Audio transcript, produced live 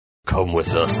Come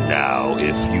with us now,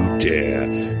 if you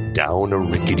dare, down a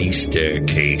rickety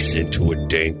staircase into a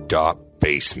dank, dark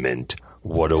basement.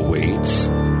 What awaits?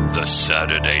 The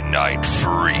Saturday Night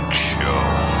Freak Show.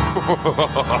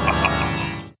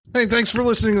 Hey, thanks for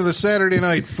listening to the Saturday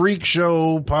Night Freak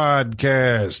Show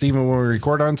podcast. Even when we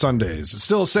record on Sundays, it's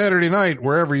still Saturday night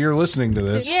wherever you're listening to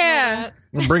this. Yeah.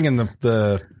 We're bringing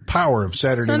the power of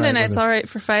Saturday Sunday night. night's all right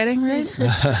for fighting, right?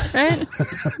 Right?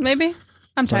 Maybe.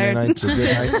 I'm Sunday tired. night's a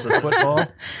good night for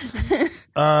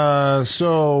football.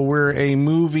 So we're a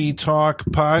movie talk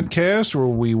podcast where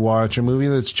we watch a movie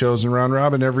that's chosen round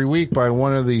robin every week by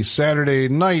one of the Saturday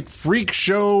Night Freak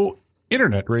Show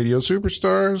internet radio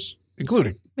superstars,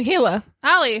 including Michaela.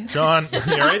 Holly. John,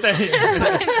 you're right there.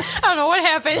 I don't know what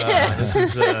happened. This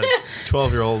is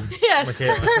 12-year-old Yes.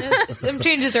 Michaela. Some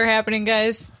changes are happening,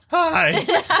 guys. Hi.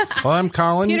 Well, I'm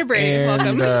Colin. Peter Brady, and,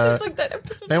 welcome. It's like that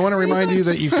episode. I want to remind you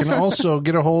that you can also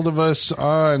get a hold of us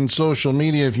on social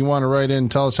media if you want to write in,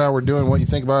 tell us how we're doing, what you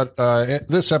think about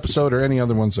this episode or any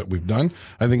other ones that we've done.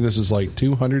 I think this is like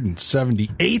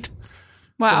 278.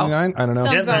 Wow. 79? I don't know.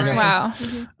 Sounds about right.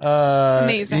 Wow.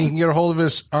 Amazing. You can get a hold of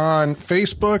us on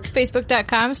Facebook,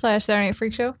 Facebook.com/Saturday Night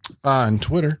Freak Show. on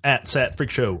Twitter. At Sat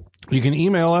Freak Show. You can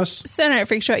email us,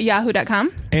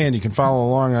 SaturdayNightFreakShow@yahoo.com. and you can follow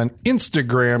along on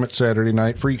Instagram at Saturday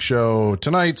Night Freak Show.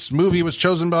 Tonight's movie was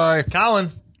chosen by...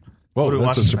 Colin. Whoa, What do we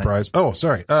that's a watch surprise. Oh,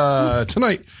 sorry.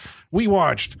 Tonight, we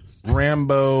watched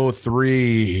Rambo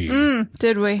 3.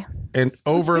 Did we? An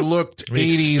overlooked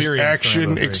We 80s experienced action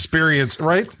Rambo 3. experience,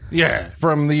 right? Yeah,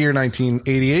 from the year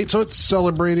 1988. So it's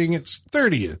celebrating its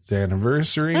 30th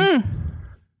anniversary.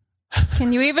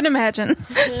 Can you even imagine?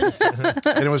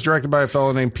 And it was directed by a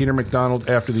fellow named Peter McDonald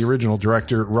after the original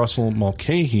director, Russell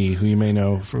Mulcahy, who you may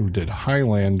know who did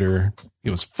Highlander. He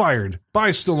was fired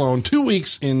by Stallone 2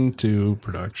 weeks into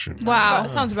production. Wow.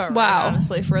 Sounds about right, Wow.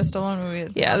 honestly, for a Stallone movie.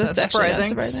 Yeah, that's actually not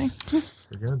surprising.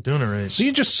 You're doing it right. So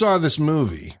you just saw this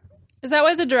movie. Is that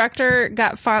why the director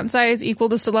got font size equal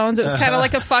to Stallone's? It was kind of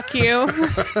like a fuck you.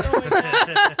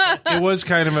 It was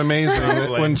kind of amazing that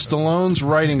when Stallone's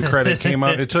writing credit came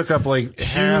out, it took up like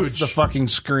half Huge. the fucking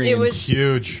screen. It was,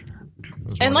 Huge.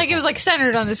 and like it was like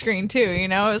centered on the screen too. You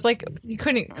know, it was like you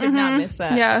could not miss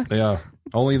that. Yeah. Yeah.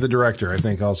 Only the director, I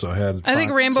think, also had. I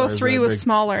think font Rambo size 3 that was big.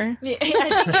 smaller. Yeah, I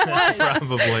think it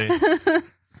was. Probably.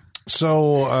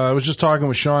 So I was just talking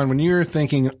with Sean. When you're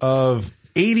thinking of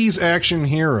 80s action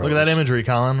heroes, Look at that imagery,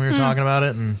 Colin. We were talking about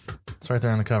it, and it's right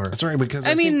there on the cover. That's right, because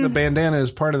I mean, think the bandana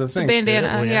is part of the thing.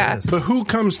 Bandana, yeah. it is. But who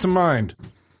comes to mind?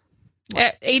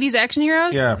 80s action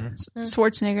heroes? Yeah.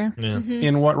 Schwarzenegger. Yeah.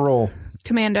 In what role?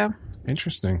 Commando.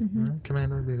 Interesting.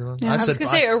 Commander would be a good one. Yeah. I was gonna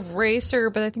say Eraser,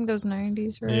 but I think that was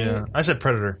 90s, right? Yeah. I said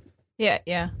Predator. Yeah.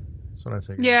 That's what I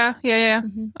figured. Yeah.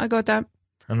 I'll go with that.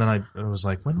 And then I was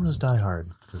like, when was Die Hard?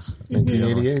 'Cause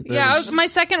 1988. Yeah, my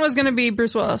second was going to be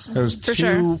Bruce Willis. It was for 2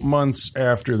 sure. months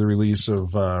after the release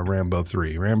of Rambo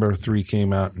 3. Rambo 3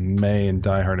 came out in May, and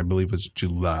Die Hard, I believe, was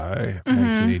July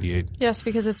 1988. Yes,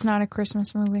 because it's not a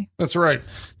Christmas movie. That's right.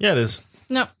 Yeah, it is.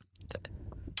 No.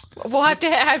 We'll have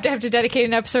to dedicate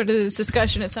an episode to this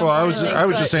discussion at some Well, point. I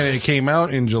was just saying it came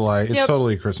out in July. It's Yep.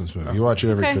 totally a Christmas movie. You watch it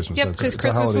every Okay. Christmas. Yep, That's because it's a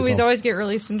Christmas holiday movies film. always get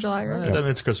released in July, right?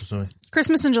 It's a Christmas movie.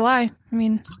 Christmas in July. I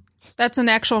mean, that's an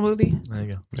actual movie. There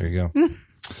you go. There you go.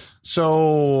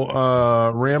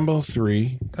 So, Rambo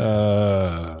 3,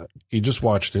 you just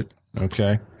watched it,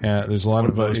 okay? There's a lot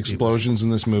of explosions in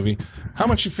this movie. How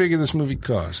much you figure this movie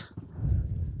cost?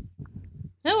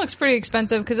 It looks pretty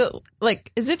expensive because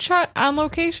is it shot on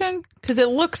location? Because it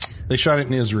looks They shot it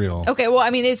in Israel. okay. Well,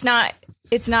 I mean, it's not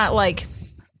like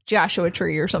Joshua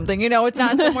Tree or something. You know, it's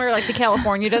not somewhere like the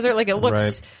California desert. Like it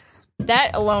looks.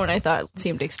 That alone, I thought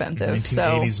seemed expensive.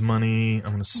 1980s money,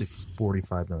 I'm going to say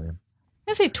 $45 million.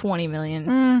 I say 20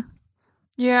 million.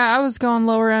 Yeah, I was going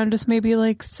lower end, just maybe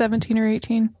like 17 or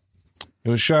 18. It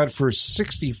was shot for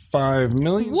 $65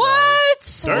 million. What?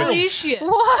 Holy shit!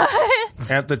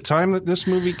 What? At the time that this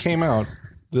movie came out,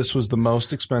 this was the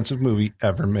most expensive movie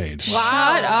ever made.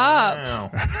 Shut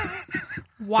up. Wow.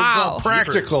 Wow.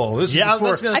 Practical. This is Yeah, I before,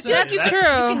 was going I to feel say. like you That's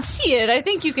true. can see it. I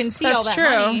think you can see That's all that true.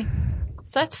 money.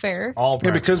 So that's fair. All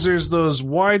Yeah, practical. because there's those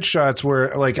wide shots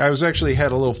where, like, I was actually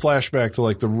had a little flashback to,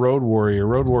 like, the Road Warrior.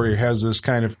 Road Warrior has this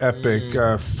kind of epic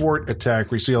fort attack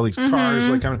where you see all these cars,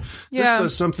 like, coming. Yeah. This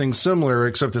does something similar,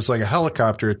 except it's like a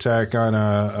helicopter attack on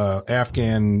a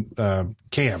Afghan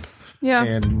camp. Yeah.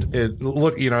 And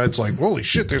it's like, holy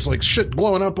shit, there's like shit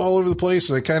blowing up all over the place.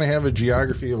 And I kind of have a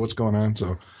geography of what's going on.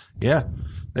 So, yeah,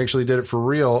 they actually did it for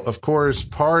real. Of course,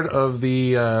 part of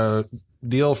the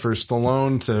deal for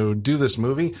Stallone to do this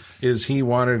movie is he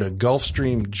wanted a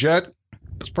Gulfstream jet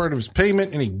as part of his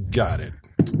payment, and he got it.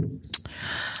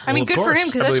 I mean, of good for course. him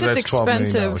because I that believe shit's that's $12 million.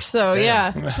 expensive. So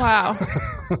yeah,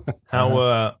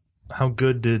 Wow. How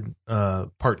good did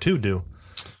part 2 do?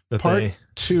 Part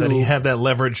 2. That he had that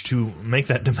leverage to make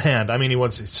that demand. I mean, he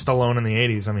was Stallone in the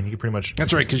 80s. I mean, he could pretty much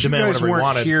That's right, because you demand guys whatever he weren't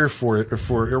wanted.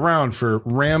 here around for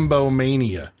Rambo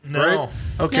Mania, No. right?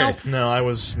 Okay. Nope. No, I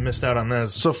was missed out on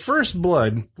this. So First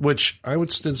Blood, which I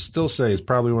would still say is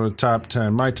probably one of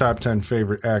the my top 10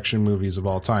 favorite action movies of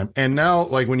all time. And now,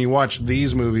 like, when you watch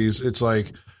these movies, it's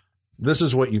like, this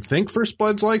is what you think First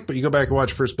Blood's like, but you go back and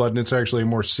watch First Blood, and it's actually a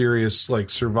more serious, like,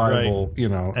 survival,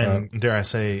 and dare I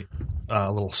say, a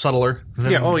little subtler than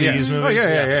these movies. Oh,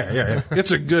 yeah.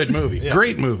 It's a good movie.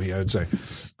 Great movie, I would say.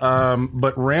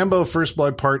 But Rambo First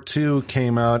Blood Part 2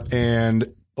 came out,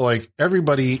 and, like,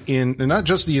 everybody and not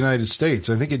just the United States,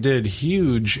 I think it did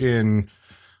huge in,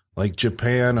 like,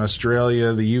 Japan,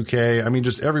 Australia, the UK. I mean,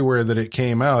 just everywhere that it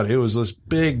came out, it was this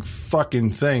big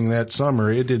fucking thing that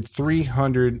summer. It did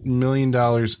 $300 million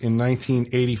in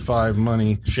 1985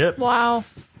 money Shit. wow.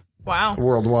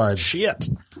 worldwide. Shit.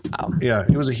 Yeah,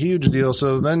 it was a huge deal.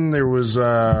 So then there was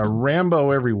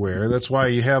Rambo everywhere. That's why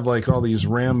you have like all these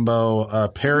Rambo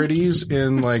parodies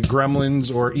in like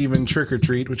Gremlins or even Trick or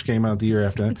Treat, which came out the year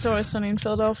after that. It's Always Sunny in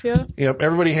Philadelphia. Yep,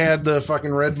 everybody had the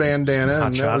fucking red bandana. Hot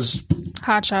and that Shots. was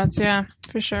Hot Shots, yeah,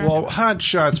 for sure. well, Hot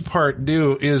Shots Part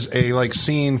 2 is a like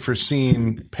scene for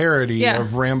scene parody Yeah.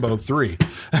 of Rambo 3.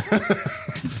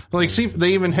 Like, see,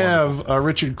 they even have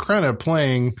Richard Crenna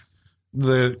playing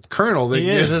the colonel. That He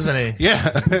is, isn't he?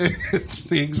 Yeah, it's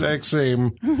the exact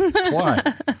same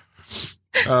plot.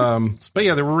 But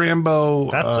yeah, the Rambo.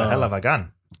 That's a hell of a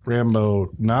gun.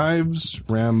 Rambo knives,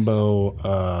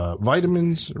 Rambo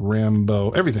vitamins,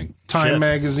 Rambo everything. Time Shit.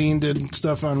 magazine did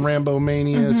stuff on Rambo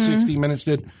Mania. 60 Minutes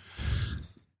did.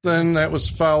 Then that was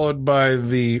followed by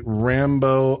the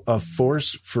Rambo: A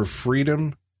Force for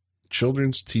Freedom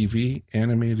children's TV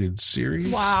animated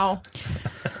series. Wow.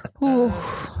 Ooh,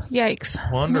 yikes.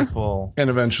 Wonderful. And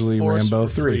eventually Force Rambo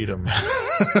for 3. Freedom.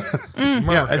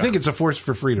 Yeah, I think it's a Force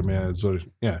for Freedom. Yeah, that's what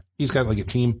he's got like a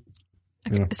team.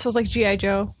 It sounds like G.I.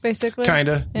 Joe, basically.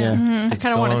 Kinda. Yeah. I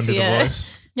kind of want to Stallone see did the it. voice.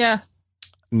 Yeah.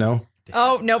 No.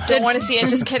 Oh, nope. Don't want to see it.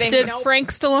 Just kidding. Did Nope.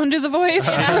 Frank Stallone do the voice?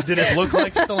 Did it look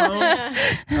like Stallone?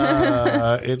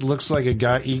 It looks like a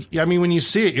guy. I mean, when you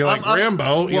see it, you're like well,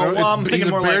 Rambo. I'm He's thinking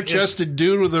a more like, bare-chested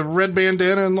dude with a red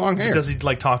bandana and long hair. Does he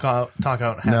like talk out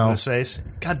half No. of his face?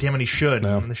 God damn it, he should.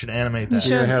 No. They should animate that.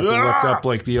 You're gonna have to look up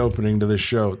like the opening to this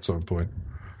show at some point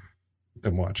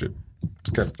and watch it.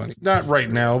 It's kind of funny. Not right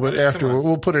now, but after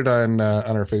we'll put it on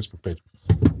our Facebook page.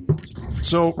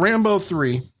 So Rambo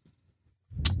 3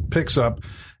 picks up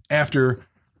after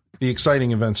the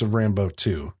exciting events of Rambo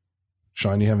 2.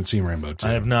 Sean, you haven't seen Rambo 2.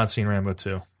 I have not seen Rambo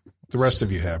 2. The rest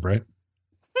of you have, right?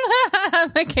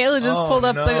 Michaela just pulled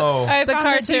up the. I The found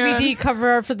cartoon. the DVD cover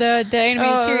art for the animated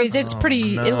Oh, series. It's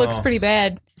pretty. no. It looks pretty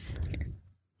bad.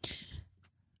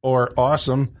 Or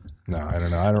Awesome. No, I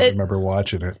don't know. I don't remember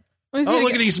watching it. Let me see Oh, it look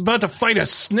again. at he's about to fight a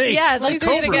snake. Yeah, like see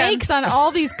there's it again. snakes on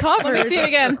all these covers. Let me see it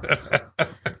again.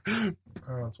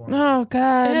 Oh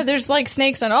God. Yeah, there's like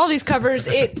snakes on all these covers.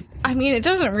 I mean, it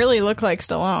doesn't really look like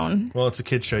Stallone. Well, it's a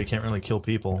kid's show. You can't really kill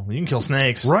people. You can kill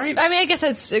snakes. Right? I mean, I guess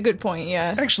that's a good point.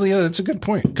 Yeah. Actually, yeah, that's a good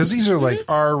point. Because these are like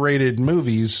R-rated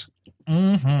movies,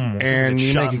 and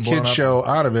you Shot make a and blown kid up. show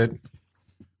out of it,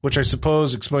 which I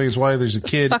suppose explains why there's a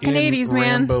kid fucking in 80s, man.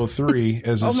 Rambo 3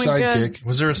 as a Oh my sidekick.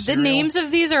 Was there a The serial? names of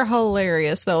these are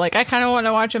hilarious, though. Like, I kind of want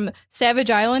to watch them.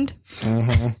 Savage Island,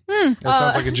 That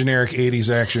sounds like a generic 80s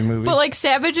action movie. but like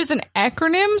Savage is an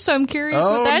acronym, so I'm curious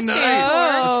oh, what that nice.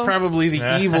 stands for. It's probably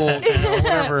the evil,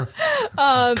 whatever.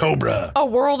 Cobra. A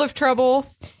World of Trouble,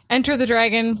 Enter the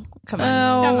Dragon. Come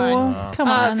on, Come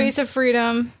on. Face of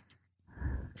Freedom.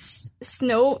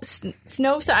 Snow.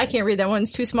 So I can't read that one.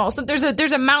 It's too small. So there's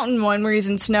a mountain one where he's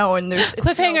in snow and there's it's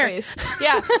Cliffhanger. snow-based.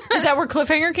 Yeah, is that where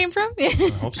Cliffhanger came from? Yeah. I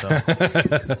hope so.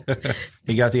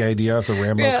 He got the idea of the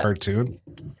Rambo Yeah. cartoon.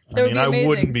 That would be I amazing.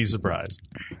 wouldn't be surprised.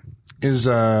 Is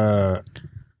well,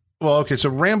 okay, so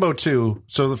Rambo 2.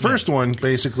 So the first one,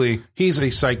 basically, he's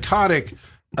a psychotic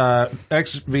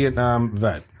ex-Vietnam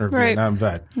vet or Right. Vietnam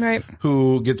vet Right.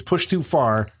 who gets pushed too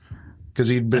far because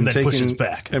he'd been And then taken pushes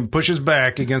back. and pushes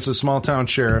back against a small town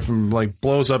sheriff and like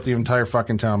blows up the entire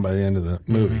fucking town by the end of the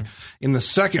movie. In the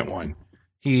second one,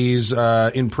 he's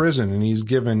in prison and he's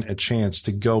given a chance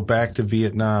to go back to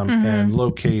Vietnam and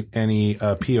locate any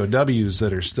POWs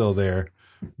that are still there,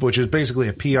 which is basically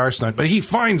a PR stunt. But he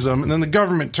finds them, and then the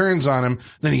government turns on him.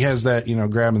 Then he has that,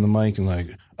 grabbing the mic and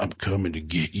like, "I'm coming to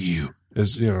get you."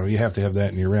 As you have to have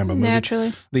that in your Rambo movie.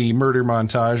 Naturally. The murder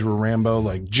montage where Rambo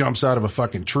like jumps out of a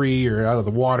fucking tree or out of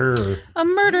the water. Or A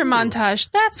murder montage.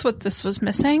 That's what this was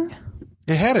missing.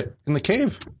 It had it in the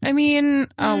cave. I mean,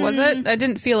 was it? I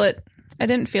didn't feel it. I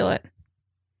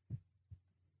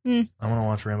want to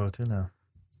watch Rambo 2 now.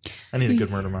 I need a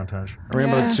good murder montage.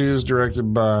 Rambo 2 is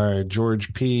directed by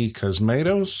George P.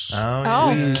 Cosmatos.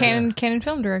 Canon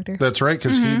film director. That's right,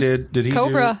 because he did he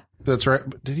Cobra. That's right.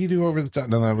 Did he do Over the Top?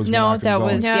 No, that was No, Monaco that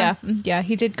Golem. was yeah.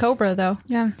 He did Cobra though.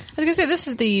 Yeah. I was gonna say this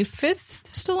is the 5th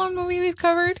Stallone movie we've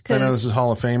covered. I know this is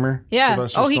Hall of Famer. Yeah.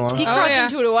 Sylvester He Stallone. crossed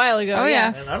into it a while ago. Oh,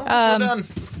 yeah. And I don't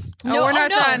think we're done. No, we're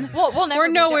not done. We'll never We're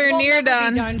be nowhere done. near We'll never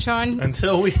done. be done, Sean.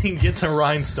 Until we can get to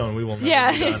Rhinestone, we will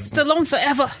never be done. Stallone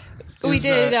forever. We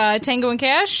did Tango and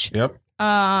Cash. Yep.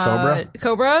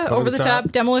 Cobra. Over the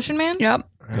top. Demolition Man. Yep.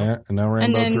 Yeah, and now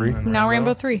And Rambo then 3. now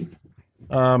Rambo 3.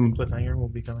 Cliffhanger will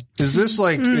be coming. Is this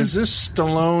is this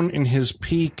Stallone in his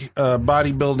peak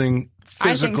bodybuilding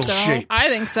physical shape? I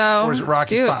think so. Or is it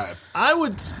Rocky Dude. 5? I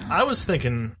was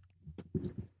thinking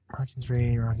Rocky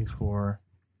 3, Rocky 4.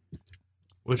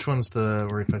 Which one's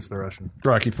where he fights the Russian?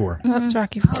 Rocky 4. That's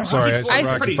Rocky 4. Sorry, I said He's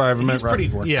Rocky pretty- 5. I meant he's Rocky pretty-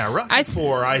 4. Yeah, Rocky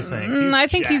 4, I think. I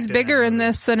think he's jacked bigger in that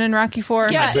this than in Rocky 4.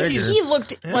 Yeah, bigger. he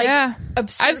looked like Yeah.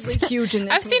 absurdly huge in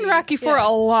this I've seen movie. Rocky 4 a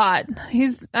lot. I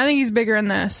think he's bigger in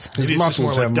this. His Maybe it's just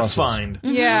muscles more, have like, muscles. defined.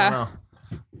 Yeah. I don't know.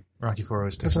 Rocky 4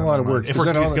 always takes That's a lot of work. If Is we're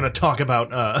that all going to talk about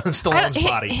Stallone's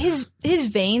body. His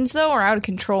veins though are out of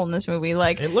control in this movie.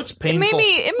 Like It looks It painful. made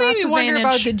me Lots of wonder veinage.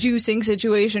 about the juicing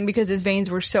situation because his veins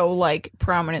were so like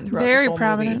prominent throughout Very this whole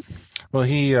prominent. movie. Well,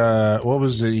 he, what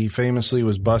was it? He famously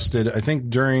was busted, I think,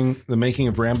 during the making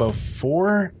of Rambo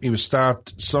 4. He was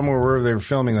stopped somewhere wherever they were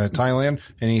filming that, Thailand,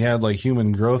 and he had like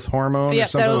human growth hormone or Yep,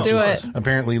 something. that'll which do is it.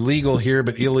 apparently legal here,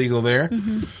 but illegal there.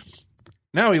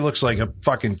 Now he looks like a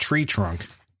fucking tree trunk.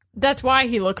 That's why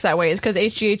he looks that way. Is because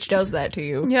HGH does that to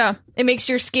you. Yeah. It makes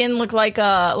your skin look like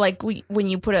when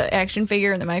you put an action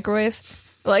figure in the microwave.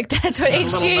 Like that's what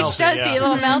It's a little HGH melty, does to yeah. you, a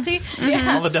little melty.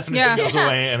 Yeah. All the definition Yeah. goes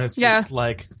away, and it's Yeah. just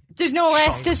like There's no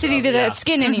elasticity of- to that yeah.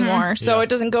 skin anymore, so Yeah. it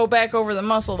doesn't go back over the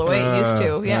muscle the way it used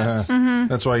to. Yeah.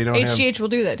 That's why you don't have... HGH will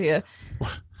do that to you.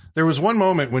 There was one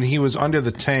moment when he was under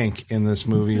the tank in this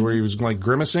movie where he was like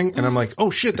grimacing, and I'm like, oh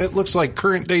shit, that looks like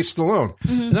current day Stallone.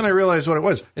 And then I realized what it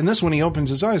was. In this one, he opens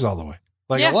his eyes all the way.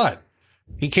 Like Yeah. a lot.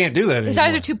 He can't do that His anymore.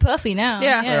 eyes are too puffy now.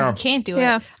 Yeah. He can't do it.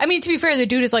 Yeah. I mean, to be fair, the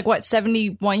dude is like, what,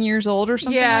 71 years old or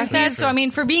something Yeah, like that? So, I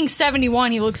mean, for being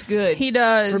 71, he looks good. He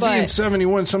does. For being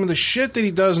 71, some of the shit that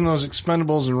he does in those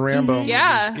Expendables and Rambo movies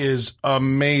Yeah. is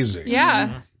amazing.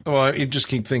 Yeah. Well, I just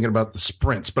keep thinking about the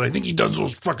sprints, but I think he does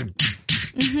those fucking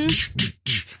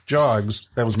jogs.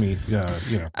 That was me. Yeah,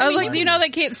 you know. I was like, you know they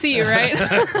can't see you, right?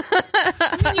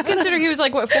 You consider he was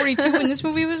like, what, 42 when this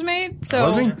movie was made? So,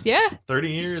 Was he? Yeah.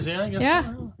 30 years, yeah, I guess.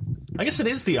 Yeah. I guess it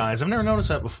is the eyes. I've never noticed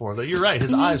that before. That you're right.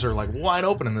 His eyes are like wide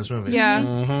open in this movie.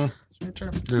 Yeah.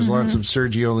 There's lots of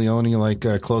Sergio Leone like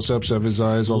close-ups of his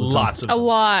eyes all the time. Lots of. A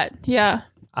lot. Yeah.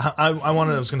 I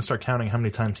was going to start counting how many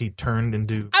times he turned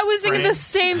into. I was thinking the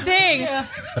same thing.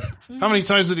 How many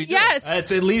times did he do it? Yes.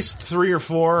 It's at least 3 or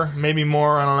 4, maybe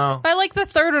more. I don't know. By like the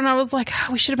third one, I was like,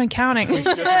 we should have been counting.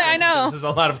 I know. This is a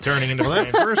lot of turning into. Well,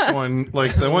 that first one,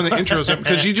 like the one that intros him,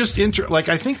 because you just like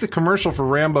I think the commercial for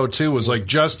Rambo 2 was like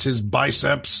just his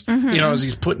biceps, you know, as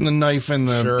he's putting the knife in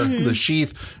the Sure. the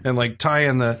sheath and like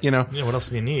tying the, you know. Yeah, what else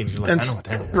do you need? You're like, And I know what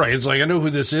that is. right, it's like I know who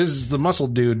this is, the muscle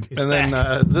dude. And then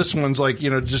this one's like, you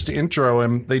know, just to intro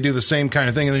him, they do the same kind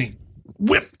of thing, and then he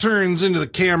whip turns into the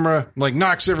camera, like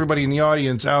knocks everybody in the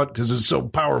audience out because it's so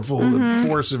powerful, the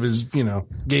force of his, you know,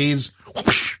 gaze.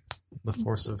 The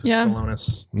force of Yeah.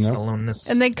 Stalloneness.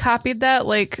 And they copied that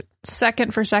like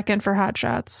second for Hot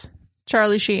Shots.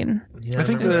 Charlie Sheen. Yeah, I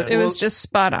think It was just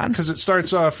spot on. because it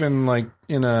starts off in like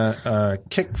in a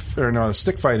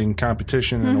stick fighting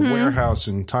competition in a warehouse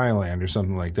in Thailand or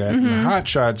something like that. And the Hot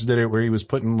Shots did it where he was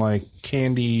putting like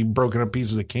candy, broken up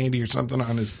pieces of candy or something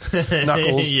on his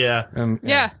knuckles. yeah. And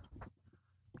Yeah.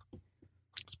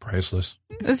 it's priceless.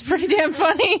 It's pretty damn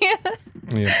funny.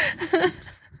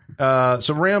 Yeah.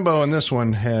 So Rambo in this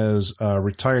one has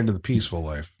retired to the peaceful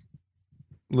life,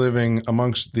 living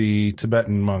amongst the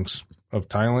Tibetan monks of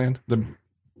Thailand, the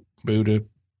Buddha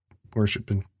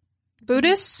worshiping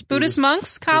Buddhist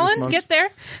monks, Colin, monks. get there.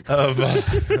 of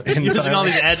in You're using all Thailand.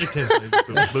 these adjectives.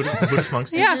 Buddhist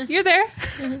monks. Yeah, you're there.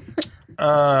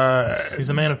 He's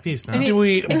a man of peace now. Do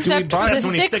we Except for buy the it?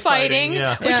 when he's stick stick fighting, fighting,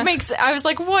 yeah. which Yeah. makes, I was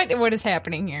like, what is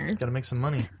happening here? He's got to make some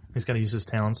money. He's got to use his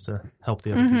talents to help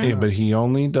the other people. Yeah, but he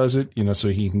only does it, you know, so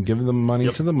he can give them money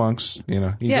to the monks. You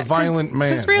know, he's a violent man. I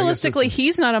Because guess realistically, that's-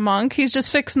 he's not a monk. He's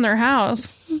just fixing their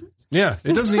house. yeah,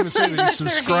 it doesn't even say that he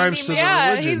subscribes to the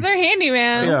Yeah, religion. he's their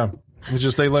handyman. Yeah, it's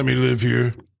just they let me live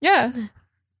here, Yeah.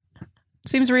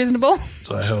 Seems reasonable.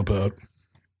 so I help out.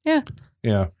 Yeah.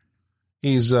 Yeah.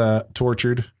 He's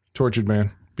tortured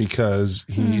man, because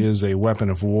he is a weapon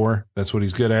of war. That's what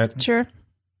he's good at. Sure.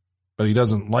 But he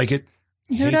doesn't like it.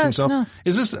 He Who hates does? himself. No.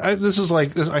 Is this? This is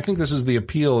like this. I think this is the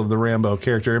appeal of the Rambo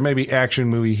character, and maybe action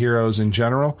movie heroes in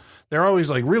general. They're always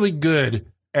like really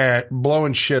good at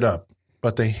blowing shit up,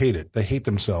 but they hate it. They hate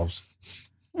themselves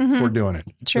for doing it.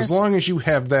 Sure. As long as you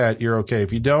have that, you're okay.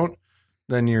 If you don't,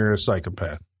 then you're a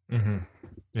psychopath. Mm-hmm.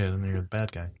 Yeah, then you're the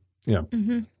bad guy. Yeah.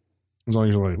 Mm-hmm. As long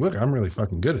as you're like, look, I'm really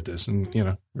fucking good at this, and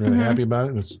really happy about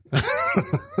it. It's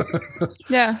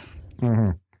Yeah.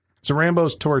 So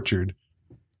Rambo's tortured,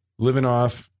 living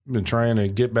off and trying to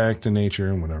get back to nature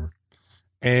and whatever.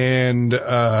 And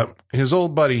his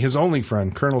old buddy, his only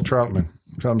friend, Colonel Troutman,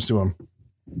 comes to him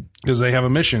because they have a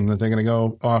mission that they're going to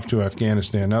go off to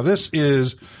Afghanistan. Now, this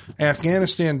is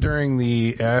Afghanistan during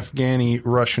the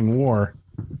Afghani-Russian War.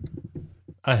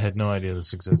 I had no idea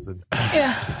this existed.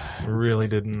 Yeah. Really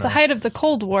didn't know. The height of the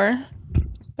Cold War.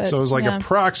 But, So it was like yeah. a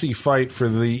proxy fight for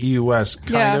the U.S.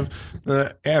 kind Yeah. of.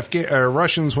 The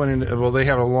Russians went in. Well, they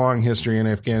have a long history in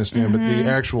Afghanistan, but the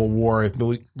actual war, I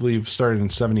believe, started in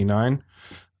 '79.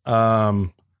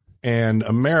 And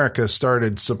America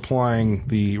started supplying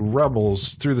the rebels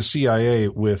through the CIA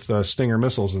with Stinger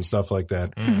missiles and stuff like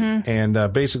that.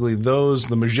 And basically, the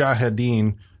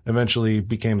Mujahideen eventually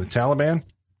became the Taliban.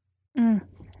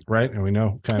 Right? And we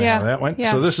know kind of Yeah. how that went.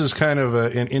 Yeah. So this is kind of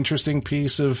an interesting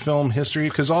piece of film history,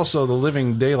 because also The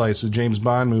Living Daylights, the James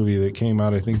Bond movie that came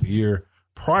out, I think, the year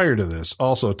prior to this,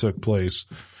 also took place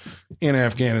in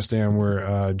Afghanistan,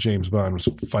 where James Bond was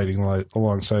fighting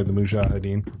alongside the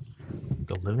Mujahideen.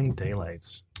 The Living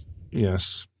Daylights.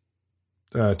 Yes.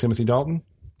 Timothy Dalton?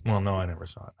 Well, no, I never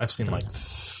saw it. I've seen like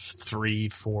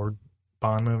 3-4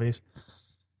 Bond movies.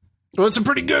 Well, it's a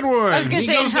pretty good one. I was going He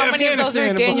to say, goes how to many of those are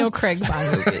Afghanistan. Daniel Craig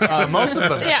Bond movies? Most of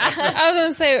them. Yeah. I was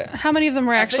going to say, how many of them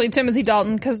were actually Timothy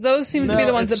Dalton? Because those seem to be No,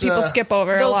 the ones that it's, people skip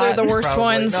over a Those lot. are the worst Probably.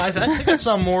 ones. No, I think I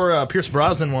saw more Pierce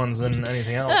Brosnan ones than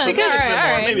anything else. So because- maybe it's been all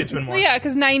more. right. Maybe it's been more. Well, yeah,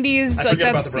 because 90s, I like forget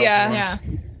about that's, the yeah. Brosnan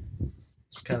ones. Yeah.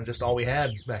 It's kind of just all we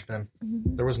had back then.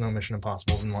 There was no Mission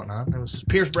Impossibles and whatnot. It was just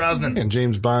Pierce Brosnan. And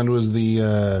James Bond was the,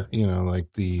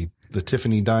 like the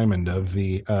Tiffany Diamond of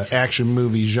the action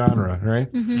movie genre, right?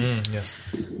 Yes.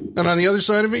 And on the other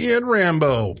side of it, you had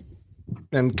Rambo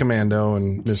and Commando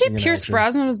and Did you Missing say in Pierce Action.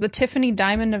 Brosnan was the Tiffany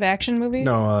Diamond of action movies?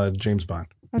 No, James Bond.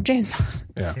 Oh, James Bond.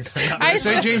 Yeah. I Did I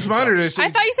say James Bond or did I say? I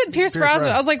thought you said Pierce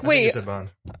Brosnan. I was like, You wait. said Bond.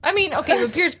 I mean, okay,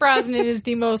 but Pierce Brosnan is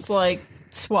the most, like,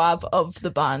 suave of the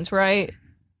Bonds, right?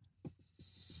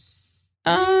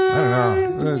 I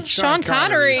don't know. Sean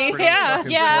Connery. is pretty Yeah.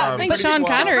 fucking Yeah, suave. I think but Sean The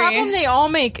problem Connery. they all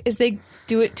make is they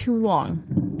do it too long.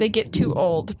 They get too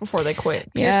old before they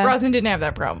quit. Pierce Yeah. Brosnan didn't have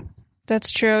that problem.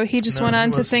 That's true. He just No, went he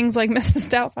on to wasn't. things like Mrs.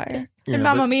 Doubtfire And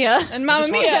Mamma Mia. and Mamma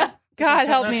just watched Mia. God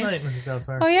help Last me. night, Mrs.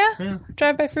 Doubtfire. Oh yeah? Yeah.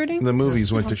 Drive by fruiting. The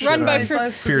movies went to shit Run by on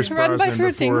fruit. Pierce Run by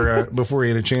Brosnan fruiting. before he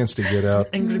had a chance to get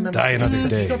out. Die another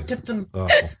day.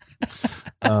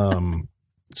 Awful.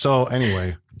 So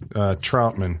anyway,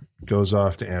 Troutman goes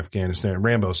off to Afghanistan.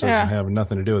 Rambo says Yeah. I'm having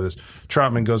nothing to do with this.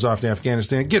 Troutman goes off to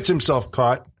Afghanistan, gets himself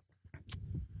caught.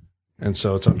 And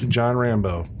so it's up to John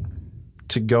Rambo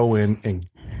to go in and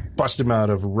bust him out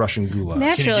of Russian gulag. Can you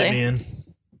get me Naturally. in?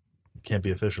 Can't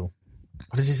be official.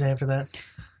 What does he say after that?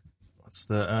 What's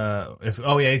the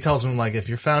he tells him, like, if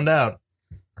you're found out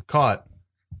or caught,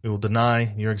 we will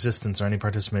deny your existence or any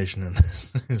participation in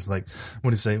this. He's like, what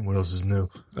does he say? What else is new?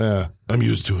 I'm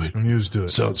used to it. I'm used to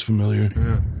it. Sounds familiar.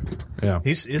 Yeah.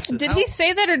 Did he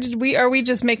say that, or are we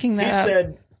just making that He up?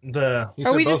 said the. He Are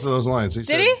said we both just- of those lines.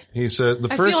 Did he? He said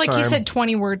the I first feel like time. he said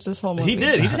 20 words this whole movie. He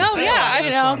did. He didn't No, say yeah, a lot I in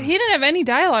this know. one. He didn't have any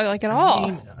dialogue like at all.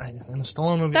 In the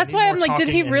Stallone movie, That's I why need I'm more like, did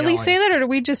he talking and really yelling. say that, or do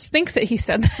we just think that he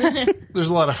said that?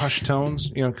 There's a lot of hushed tones,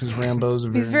 because Rambo's a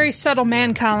very. He's a very subtle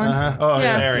man, Colin. Uh-huh. Oh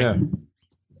yeah, Very. yeah.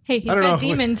 Hey, he's I don't got know.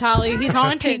 demons, Holly. He's He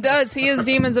haunted. does. He is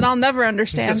demons, and I'll never He's got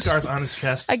understand. scars on his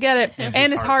chest. I get it,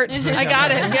 and his heart. I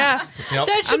got it. Yeah, Yep.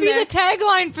 That should I'm be there. the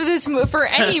tagline for this for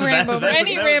any Rambo that movie.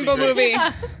 any would be Rambo great.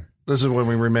 movie. This is when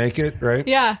we remake it, right?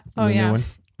 Yeah. Oh, The new yeah. one?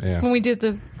 Yeah. When we did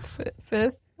the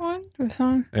fifth one? Fifth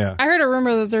one? Yeah. I heard a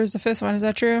rumor that there's the fifth one. Is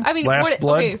that true? I mean, Last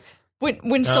Blood? Okay. When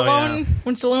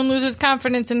Stallone loses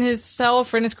confidence in his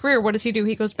and his career, what does he do?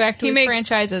 He goes back to He his makes-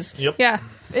 franchises. Yep. Yeah.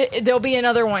 There'll be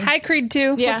another one. Hi, Creed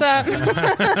 2. Yeah. What's up?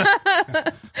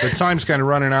 The time's kind of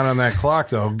running out on that clock,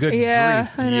 though. Good Yeah,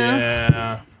 grief. I know.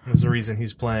 Yeah. There's a reason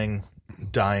he's playing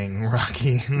dying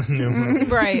Rocky in the new movie.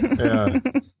 Right. Yeah.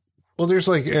 Well, there's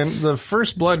and the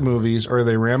First Blood movies, or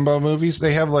the Rambo movies,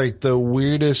 they have the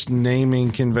weirdest naming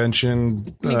convention.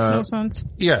 Makes no sense.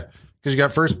 Yeah. Because you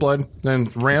got First Blood,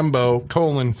 then Rambo,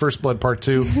 First Blood Part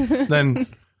 2, then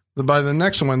by the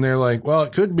next one, they're like, well,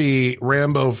 it could be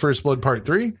Rambo First Blood Part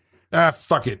 3. Ah,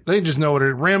 fuck it. They just know what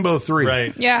it is. Rambo 3.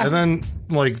 Right. Yeah. And then,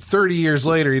 like, 30 years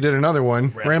later, he did another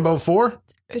one. Rambo 4?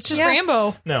 It's just Yeah.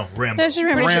 Rambo. No, Rambo. It's just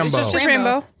Rambo. Rambo. It's just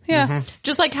Rambo. Yeah.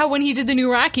 Just like how when he did the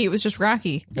new Rocky, it was just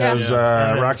Rocky. That was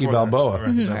And then Rocky before that, Balboa.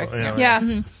 Rocky Balboa,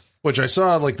 Yeah. Which I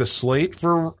saw, like, the slate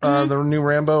for the new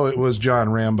Rambo. It was John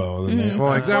Rambo. And they, well,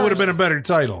 like, that would have been a better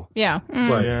title. Yeah.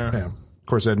 But, Yeah. yeah. Of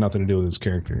course, it had nothing to do with his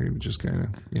character. He was just kind of,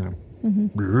 you know, "Yeah, I'm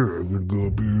going to go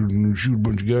up here and shoot a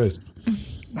bunch of guys.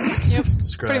 Yep.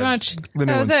 Describes Pretty much. The new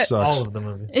That one was it. sucks. all of the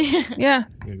movies. Yeah.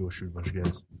 You go shoot a bunch of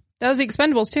guys. That was the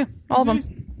Expendables, too. All of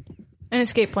them. An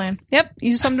escape plan. Yep.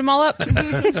 You summed them all up. I'm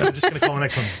just gonna call the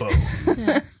next one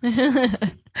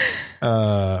Bo.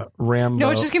 Rambo. No,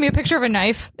 it's just going to be a picture of a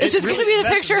knife. It's just going to be the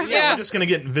that's- picture. Yeah, we're just gonna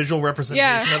get visual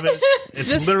representation Yeah. of it. It's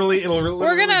Just- literally it'll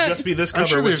literally gonna- just be this cover. I'm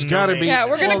sure with there's no gotta name. be- Yeah,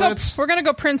 we're gonna Well, go. that's- We're gonna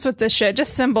go Prince with this shit.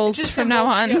 Just symbols Just from now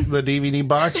on. symbols, the DVD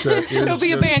box set is It'll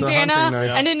be a just the bandana hunting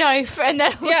knife. and a knife, and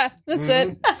then Yeah, that's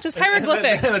it. Just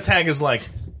hieroglyphics. And the tag is like,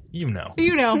 you know.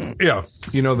 you know. Yeah.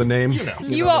 You know the name? You know.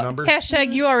 You know all the number?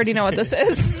 hashtag. You already know what this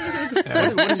is. What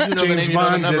is you know the James name, you know the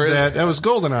Bond number? did that. That was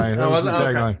GoldenEye. That was was the it?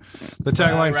 Okay. tagline. The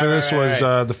tagline for this was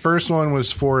the first one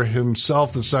was for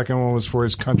himself. The second one was for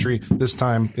his country. This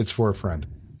time it's for a friend.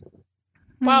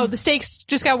 Wow, the stakes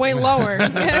just got way lower.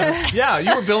 Yeah,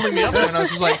 you were building me up there, and I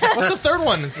was just like, what's the third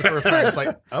one? It's for a friend. It's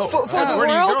like, oh. For the Where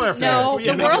do you world? go after No. that?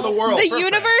 Yeah, The make it world? the world. The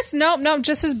Perfect. universe? Nope,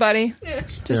 just his buddy.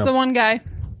 Just the one guy.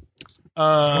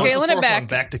 What's the Scaling it fourth back. one?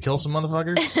 Back to kill some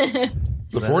motherfuckers?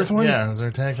 The fourth one? Yeah, is there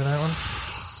a tag for that one?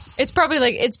 It's probably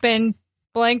like it's been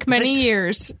blank many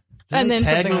years. Do And they then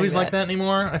tag something movies like like that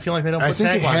anymore? I feel like they don't put I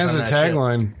think it taglines has on a that shit.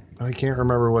 tagline. But I can't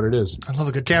remember what it is. I love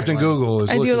a good Captain tagline. Google is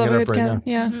I looking do love it a up good right tag. now.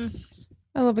 Yeah.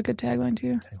 I love a good tagline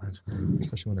too. Taglines,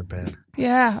 especially when they're bad.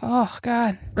 Yeah. Oh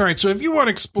God. All right, so if you want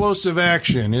explosive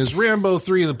action, is Rambo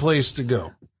 3 the place to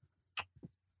go?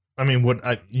 I mean,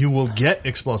 you will get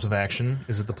explosive action.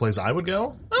 Is it the place I would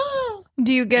go?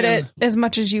 Do you get it as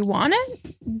much as you want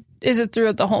it? Is it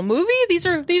throughout the whole movie? These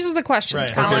are the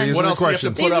questions, Colin. Okay, these What are the else do you have questions.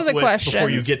 to put These are up the with before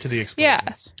you questions. get to the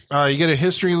explosions? Yeah. You get a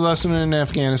history lesson in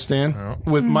Afghanistan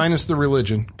with minus the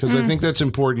religion, because I think that's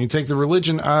important. You take the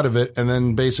religion out of it, and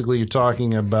then basically you're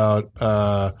talking about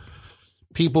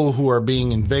people who are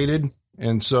being invaded.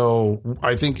 And so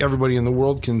I think everybody in the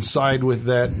world can side with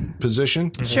that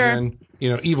position. Sure. And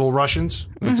then, evil Russians.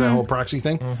 That's that whole proxy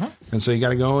thing. And so you got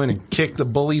to go in and kick the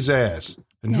bully's ass.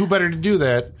 And who better to do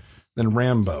that than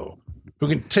Rambo, who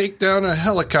can take down a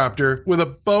helicopter with a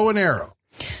bow and arrow.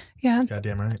 Yeah.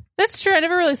 Goddamn right. That's true. I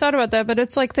never really thought about that, but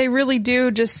it's like they really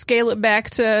do just scale it back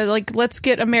to like, let's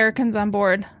get Americans on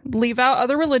board, leave out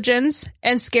other religions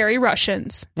and scary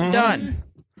Russians. Done.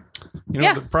 You know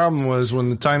what the problem was when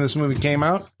the time this movie came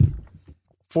out?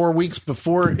 4 weeks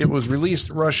before it was released,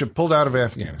 Russia pulled out of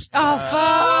Afghanistan. Oh,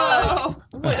 fuck.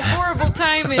 What horrible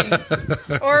timing.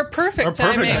 Or perfect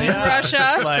timing. yeah.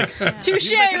 Russia. Like, Touche,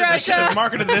 they could Russia. have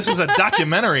marketed this as a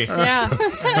documentary.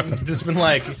 Yeah. Just been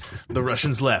like, the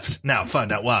Russians left. Now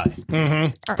find out why.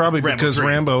 Probably Rambo because 3.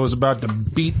 Rambo was about to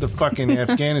beat the fucking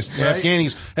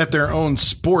Afghanis at their own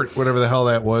sport, whatever the hell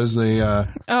that was. The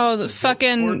The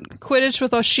fucking Quidditch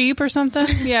with a sheep or something.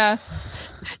 Yeah.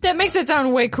 That makes it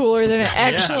sound way cooler than it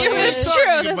actually It's is.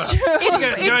 true. That's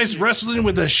true. guys wrestling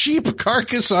with a sheep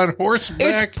carcass on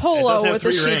horseback. It's polo It does have with a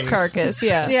 3 sheep rings. carcass.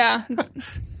 Yeah. Yeah.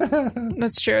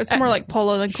 That's true. It's more like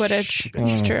polo than Quidditch.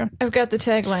 It's true. I've got the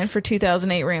tagline for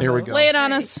 2008 Rambo. Here we go. Lay it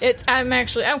on us. I'm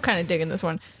kind of digging this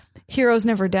one. Heroes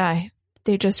never die.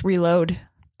 They just reload.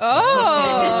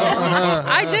 Oh,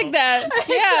 I dig that.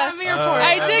 Yeah. I'm here for it.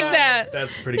 I dig that.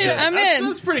 That's pretty good. I'm that's, in.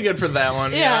 That's pretty good for that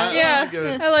one. Yeah.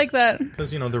 Yeah. I like that.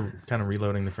 Because, they're kind of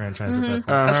reloading the franchise at that point.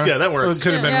 That's good. That works. It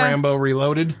could have been Yeah. Rambo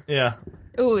Reloaded. Yeah.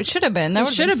 Ooh, it should have been. That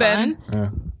should have been. Yeah,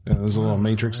 there's a little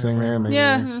Matrix thing there. Maybe.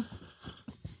 Yeah.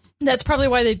 That's probably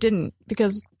why they didn't,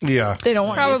 because Yeah. they don't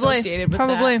want to be Probably. associated with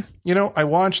Probably. that. I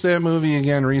watched that movie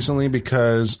again recently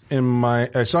because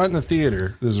I saw it in the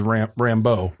theater. This is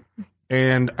Rambo.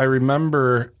 And I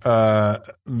remember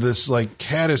this like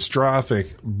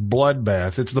catastrophic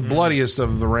bloodbath. It's the bloodiest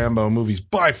of the Rambo movies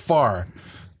by far.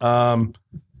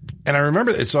 And I remember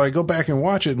it. So I go back and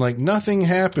watch it, and like nothing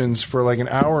happens for like an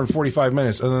hour and 45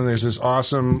 minutes. And then there's this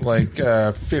awesome like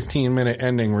 15-minute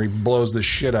ending where he blows the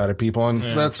shit out of people. And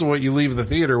that's what you leave the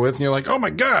theater with. And you're like, oh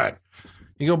my God.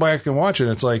 You go back and watch it.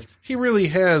 And it's like, he really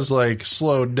has like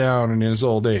slowed down in his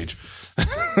old age.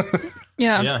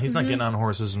 Yeah. Yeah, he's not getting on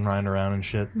horses and riding around and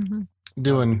shit.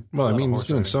 Doing, well, I mean, he's horse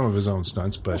doing riding. some of his own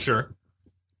stunts, but Sure.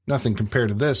 nothing compared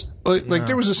to this. Like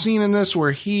there was a scene in this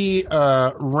where he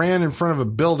ran in front of a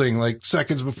building like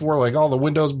seconds before, like all the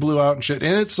windows blew out and shit.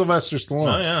 And it's Sylvester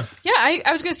Stallone. Oh yeah. Yeah,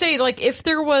 I was gonna say, like, if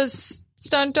there was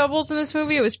stunt doubles in this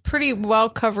movie, it was pretty well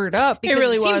covered up. Because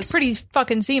really seemed was. pretty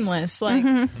fucking seamless. Like,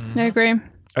 I agree.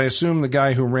 I assume the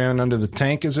guy who ran under the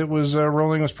tank as it was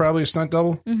rolling was probably a stunt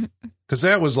double. Because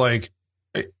that was like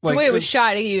the way it was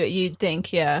shot, you'd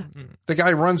think, yeah. the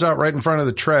guy runs out right in front of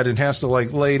the tread and has to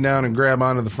like lay down and grab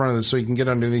onto the front of it so he can get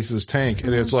underneath this tank.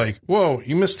 And it's like, whoa,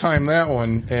 you mistimed that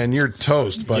one and you're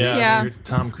toast, buddy. Yeah. You're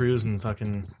Tom Cruise and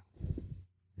fucking.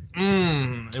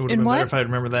 It would have been what? better if I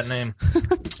remember that name.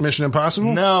 Mission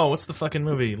Impossible? No, what's the fucking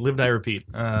movie? Live, Die, Repeat.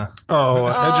 Edge of Where he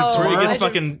Tomorrow? gets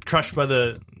fucking crushed by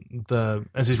the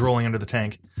as he's rolling under the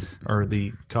tank or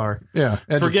the car. Yeah,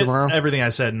 Edge Forget of Tomorrow. everything I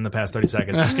said in the past 30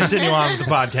 seconds. Just continue on with the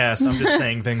podcast. I'm just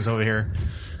saying things over here.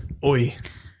 Oi.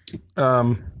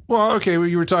 Well, okay, well,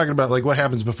 you were talking about like what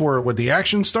happens before what the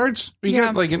action starts. You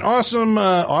got like an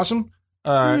awesome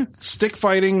stick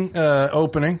fighting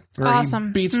opening where Awesome.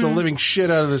 he beats the living shit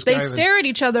out of this guy. They stare at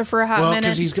each other for a hot well, minute.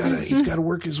 because he's got to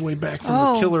work his way back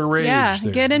from the killer rage. Yeah,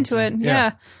 there. get into it.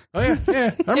 Yeah. Oh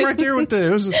yeah. I'm right there with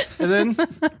this. And then,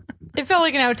 It felt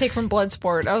like an outtake from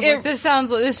Bloodsport. I was like,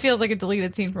 this feels like a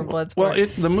deleted scene from Bloodsport. well,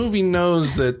 the movie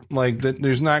knows that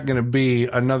there's not going to be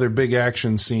another big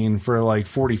action scene for like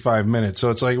 45 minutes. So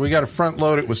it's like we got to front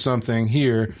load it with something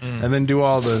here, and then do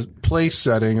all the place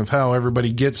setting of how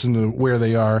everybody gets into where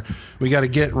they are. We got to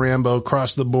get Rambo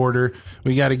across the border.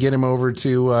 We got to get him over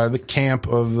to the camp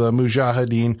of the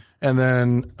Mujahideen, and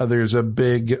then there's a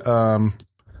big.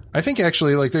 I think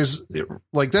actually,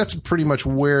 that's pretty much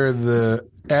where the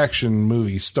action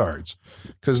movie starts,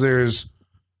 because there's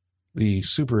the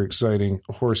super exciting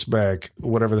horseback,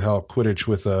 whatever the hell, Quidditch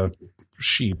with a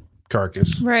sheep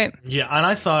carcass. Right. Yeah, and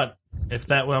I thought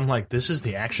I'm like, this is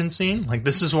the action scene? Like,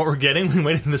 this is what we're getting? We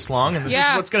waited this long, and this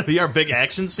is what's going to be our big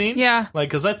action scene? Yeah. Like,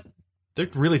 because they're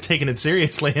really taking it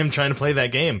seriously, him trying to play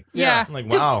that game. Yeah. I'm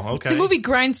like, wow, okay. the movie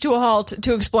grinds to a halt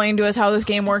to explain to us how this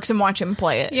game works and watch him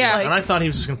play it. Yeah. Like, And I thought he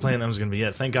was just going to play it and that was going to be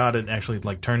it. Thank God it actually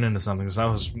like turned into something, because I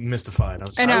was mystified.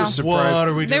 I know. I was surprised. What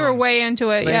are we doing? They were way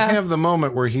into it. They Yeah. have the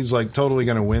moment where he's like totally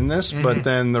going to win this, but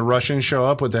then the Russians show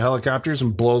up with the helicopters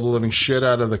and blow the living shit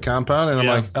out of the compound. And I'm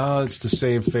Yeah. like, oh, it's to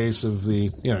save face of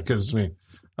the, because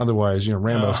otherwise,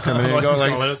 Rambo's coming in and otherwise going he's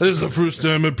gonna let like, us- this is the first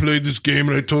time I played this game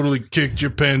and I totally kicked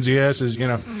your pansy asses.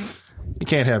 You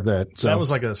can't have that. So That was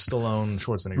like a Stallone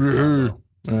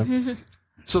Schwarzenegger.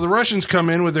 So the Russians come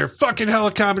in with their fucking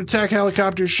attack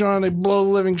helicopters, Sean. They blow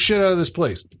the living shit out of this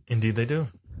place. Indeed they do.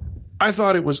 I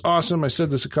thought it was awesome. I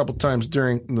said this a couple times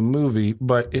during the movie,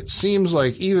 but it seems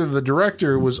like either the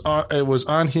director was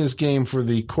on his game for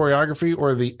the choreography,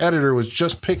 or the editor was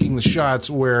just picking the shots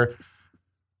where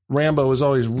Rambo was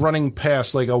always running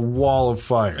past like a wall of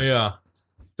fire. Yeah.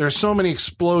 There's so many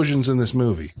explosions in this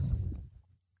movie.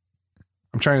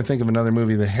 I'm trying to think of another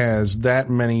movie that has that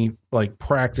many like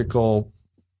practical,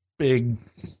 big,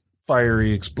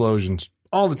 fiery explosions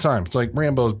all the time. It's like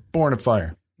Rambo's born of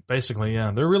fire. Basically,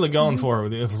 yeah. They're really going for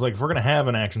it. It's like, if we're going to have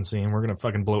an action scene, we're going to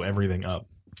fucking blow everything up.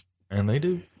 And they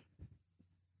do.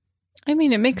 I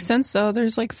mean, it makes sense though.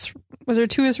 There's like, was there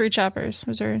 2 or 3 choppers?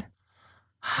 Was there?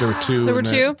 There were two. There were in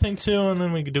that. 2. I think two, and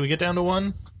then we get down to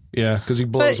one? Yeah, because he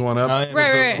blows But- one up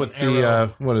Right. with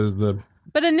the what is the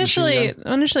But initially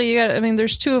you got. I mean,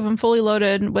 there's 2 of them fully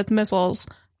loaded with missiles,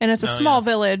 and it's a small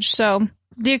village, so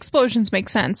the explosions make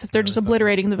sense if they're just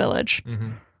obliterating the village.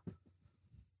 Mm-hmm.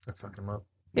 I fucked him up.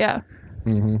 Yeah.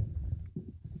 Mm-hmm.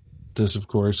 This, of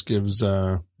course, gives.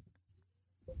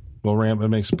 Rambo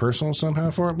makes it personal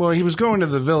somehow for him. Well, he was going to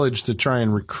the village to try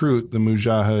and recruit the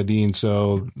Mujahideen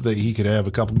so that he could have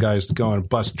a couple guys to go and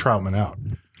bust Troutman out.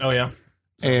 Oh, yeah.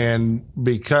 And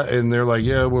they're like,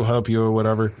 yeah, we'll help you or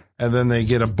whatever. And then they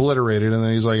get obliterated, and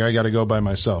then he's like, I got to go by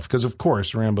myself. Because, of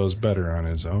course, Rambo's better on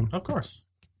his own. Of course.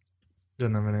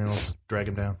 Doesn't have anyone else drag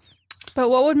him down. But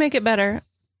what would make it better?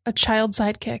 A child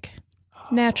sidekick.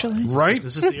 Naturally. Right?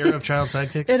 This is the era of child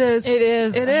sidekicks? It is. It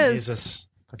is. It is. Jesus.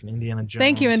 Fucking Indiana Jones.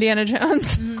 Thank you, Indiana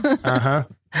Jones. Uh-huh. Oh,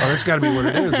 that's got to be what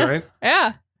it is, right?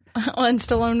 Yeah. Well, and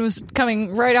Stallone was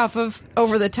coming right off of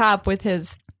Over the Top with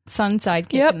his son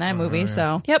sidekick in that movie,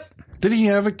 so. Yep. Did he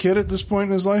have a kid at this point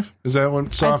in his life? Is that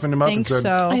what softened him up? I think and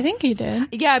said, so. I think he did.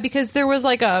 Yeah, because there was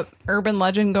like a urban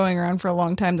legend going around for a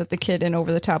long time that the kid in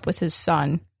Over the Top was his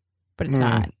son, but it's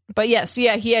not. But yes,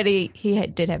 yeah, he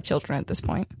did have children at this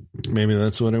point. Maybe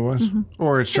that's what it was.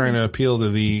 Or it's trying to appeal to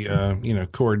the,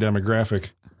 core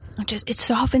demographic. It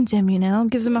softens him,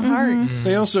 gives him a heart.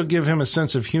 They also give him a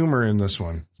sense of humor in this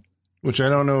one, which I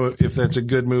don't know if that's a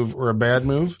good move or a bad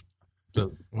move.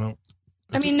 Well,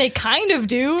 I mean, they kind of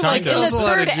do. Kind like of. in There's the a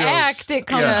lot third of jokes. act, it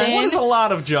comes Yeah. in. What is a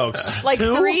lot of jokes? Like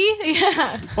 2? 3?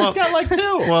 Yeah. He's got like 2.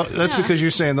 Well, that's because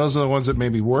you're saying those are the ones that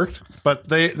maybe worked, but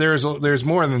there's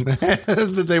more than that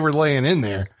that they were laying in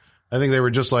there. I think they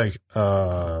were just like,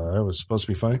 that was supposed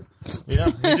to be funny. Yeah,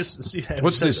 you just see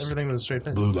What's this? everything with a straight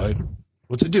face. Blue light.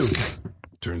 What's it do?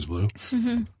 Turns blue.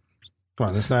 Mm-hmm. Come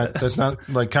on, that's not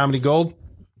like comedy gold.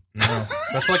 No,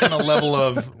 that's like on a level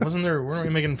of weren't we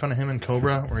making fun of him in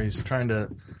Cobra where he's trying to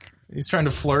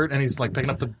flirt and he's like picking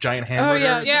up the giant hamburger.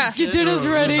 yeah, or some yeah. shit? Your dinner's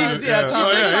ready. Yeah, it's on,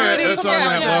 Oh, yeah, it's yeah, already- that's on something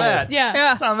that like level. Yeah.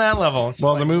 Yeah. It's on that level. It's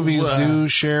Well, like, the movies uh, do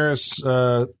share a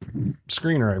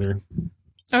screenwriter,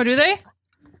 Oh, do they?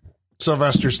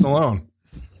 Sylvester Stallone.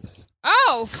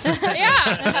 Oh, yeah.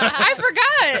 I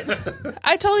forgot.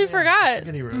 I totally forgot.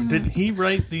 Did he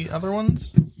write the other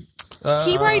ones?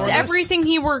 He writes Or this? everything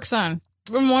he works on.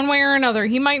 In one way or another.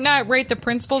 He might not write the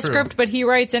principal True. script, but he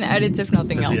writes and edits if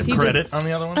nothing Does else. he have credit on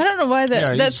the other one? I don't know why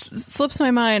Yeah, that he's- slips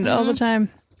my mind all the time.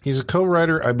 He's a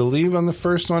co-writer, I believe, on the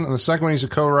first one. And the second one, he's a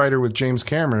co-writer with James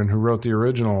Cameron, who wrote the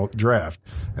original draft.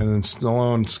 And then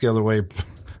Stallone scaled it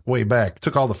way back.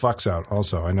 Took all the fucks out,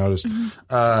 also, I noticed.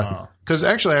 Because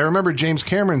actually, I remember James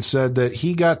Cameron said that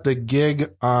he got the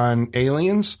gig on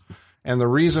Aliens. And the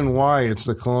reason why it's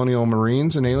the Colonial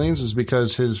Marines and Aliens is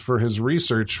because for his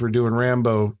research for doing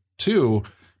Rambo 2,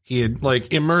 he had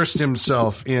like immersed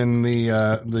himself in the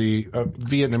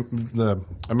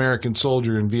American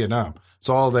soldier in Vietnam.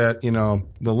 So all that,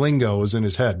 the lingo was in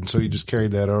his head. And so he just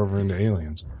carried that over into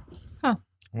Aliens.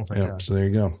 Well, thank Yeah. God. So there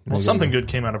you go. Well, something good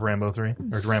came out of Rambo 3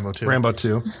 or Rambo 2. Rambo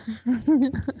 2.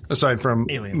 Aside from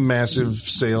Aliens. massive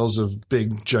sales of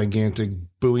big, gigantic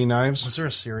Bowie knives. Was there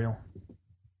a cereal?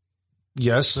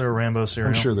 Yes. Is there a Rambo cereal?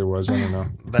 I'm sure there was. I don't know.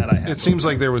 That I have. It seems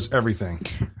like there was everything.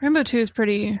 Rambo 2 is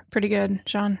pretty good,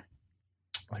 Sean.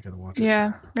 I gotta watch it.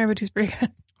 Yeah, Rambo 2 is pretty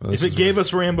good. Well, If this it is gave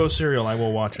us Rambo cereal, I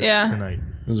will watch it Yeah. tonight.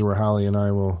 This is where Holly and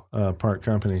I will part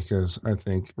company because I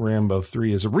think Rambo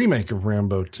 3 is a remake of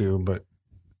Rambo 2, but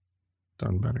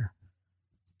done better.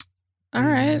 All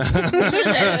right.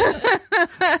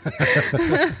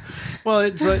 Well,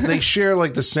 it's like they share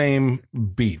like the same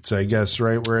beats, I guess,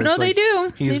 right? Where it's No, they like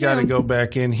do. He's They got to do. go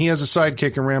back in. He has a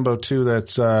sidekick in Rambo 2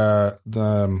 that's the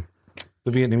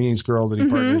Vietnamese girl that he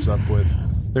partners up with.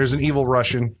 There's an evil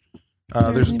Russian.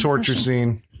 There's a torture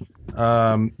scene.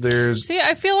 There's See,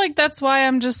 I feel like that's why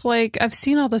I'm just like, I've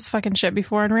seen all this fucking shit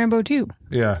before in Rambo 2.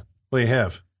 yeah. Well, you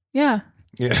have. Yeah.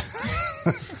 Yeah.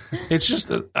 It's just,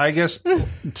 I guess,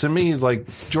 to me, like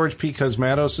George P.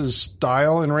 Cosmatos'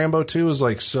 style in Rambo 2 is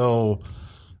like so.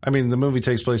 I mean, the movie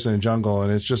takes place in a jungle,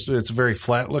 and it's a very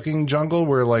flat looking jungle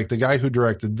where, like, the guy who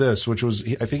directed this, which was,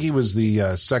 I think he was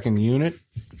the second unit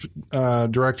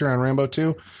director on Rambo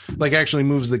 2, like, actually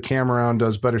moves the camera around,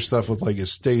 does better stuff with, like,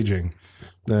 his staging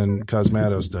than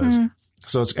Cosmatos does.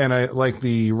 So and I like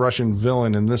the Russian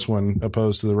villain in this one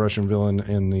opposed to the Russian villain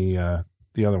in the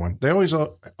other one. They always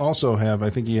also have,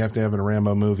 I think you have to have in a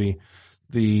Rambo movie,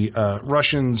 the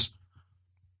Russians'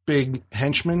 big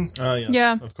henchman, Yeah.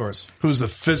 Yeah. Of course. who's the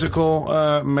physical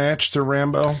match to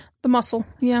Rambo. The muscle.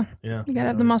 Yeah. Yeah. You gotta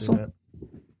have I the always do muscle. that.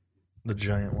 The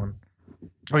giant one.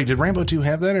 Wait, did Rambo 2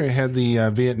 have that, or it had the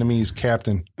Vietnamese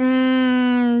captain?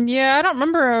 Yeah, I don't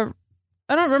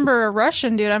remember a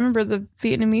Russian dude. I remember the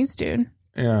Vietnamese dude.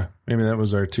 Yeah, maybe that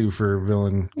was our 2 for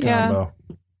villain Yeah. combo.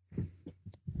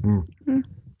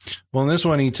 Well, in this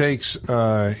one, he takes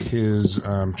his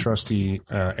trusty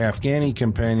Afghani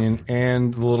companion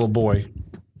and the little boy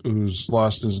who's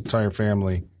lost his entire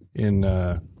family in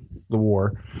the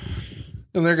war.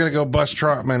 And they're going to go bust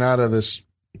Trotman out of this.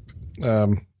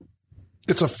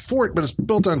 It's a fort, but it's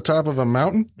built on top of a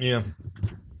mountain Yeah.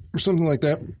 or something like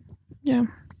that, Yeah.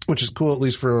 which is cool, at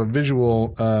least for a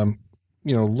visual,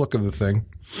 look of the thing.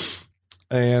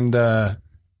 And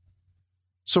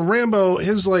so Rambo,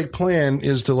 his like plan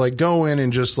is to like go in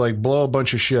and just like blow a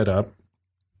bunch of shit up.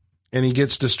 And he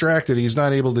gets distracted. He's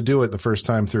not able to do it the first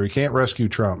time through. He can't rescue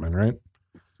Troutman, right?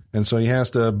 And so he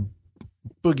has to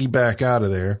boogie back out of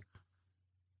there.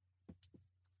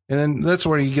 And then that's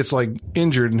where he gets like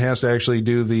injured and has to actually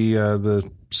do the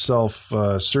self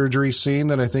surgery scene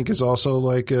that I think is also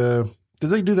like. Did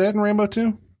they do that in Rambo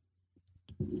 2?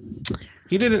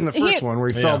 He did it in the first one where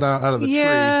he fell down out of the tree.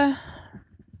 Yeah.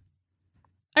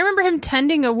 I remember him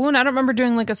tending a wound. I don't remember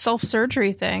doing like a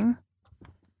self-surgery thing.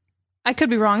 I could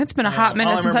be wrong. It's been a hot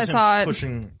minute since I saw it.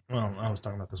 Well, I was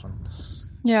talking about this one.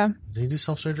 Yeah. Did he do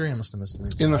self-surgery? I must have missed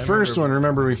it. In the first one,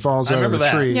 remember he falls I out of the remember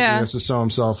that. tree. Yeah. He has to sew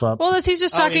himself up. Well, he's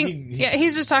just Oh, yeah, talking. he-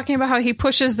 he's just talking about how he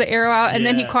pushes the arrow out and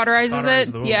then he cauterizes the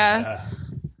it. wound. Yeah.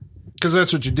 Because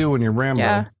that's what you do when you're Rambo.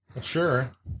 Yeah. Well,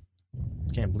 sure.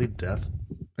 Can't bleed to death.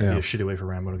 Be Yeah. a shitty way for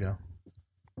Rambo to go.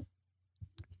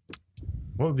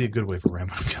 What would be a good way for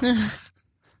Rambo to go?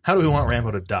 How do we want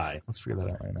Rambo to die? Let's figure that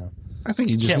out right now. I think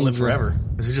he just Can't live needs to- forever.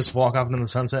 Does he just walk off into the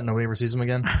sunset and nobody ever sees him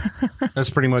again?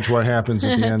 That's pretty much what happens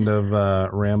at the end of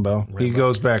Rambo. He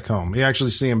goes back home. You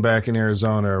actually see him back in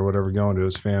Arizona or whatever, going to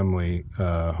his family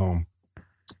home.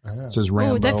 It says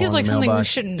Rambo. Ooh, that feels on like the something we mailbox.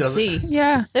 shouldn't Does it? see.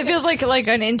 Yeah. That feels like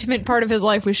an intimate part of his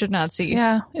life we should not see.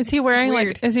 Yeah. Is he wearing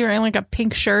weird. like a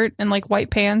pink shirt and like white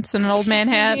pants and an old man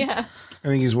hat? Yeah. I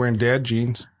think he's wearing dad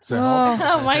jeans. Is that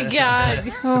Oh my god.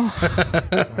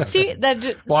 See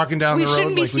that walking down we the road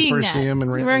shouldn't be like we seeing first that. see him in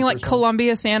Is he Rambo wearing like first one?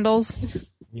 Columbia sandals?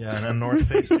 Yeah, and a North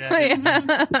Face jacket.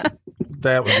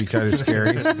 That would be kind of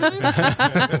scary.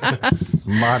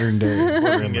 Modern day.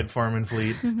 Working at Farm and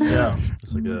Fleet. Yeah.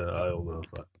 It's like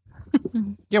fuck.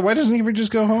 Yeah, why doesn't he ever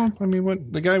just go home? I mean,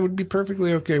 what the guy would be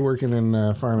perfectly okay working in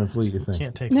Farm and Fleet, you think?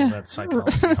 Can't take all that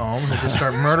psychology home. They just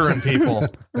start murdering people.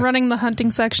 Running the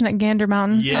hunting section at Gander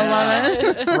Mountain. Yeah. I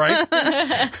love it.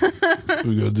 Right?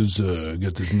 We got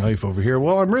this knife over here.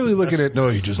 Well, I'm really looking at. No,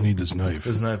 you just need this knife.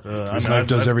 His knife, His knife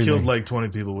does I've everything. killed like 20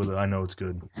 people with it. I know it's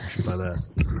good. I should buy that.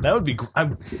 That would be.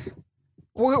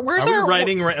 where's Are we our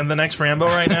writing the next Rambo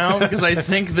right now? Because I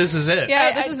think this is it.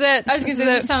 Yeah, this is it. I was gonna say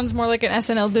this sounds more like an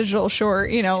SNL digital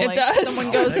short, you know, It like does.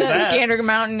 someone goes to Like that. Gander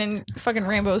Mountain and fucking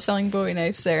Rambo's selling Bowie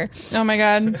knives there. Oh my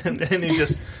god. And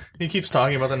he keeps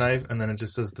talking about the knife, and then it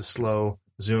just does the slow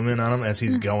zoom in on him as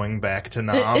he's going back to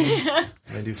Nam.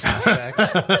 They do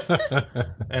flashbacks,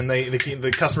 and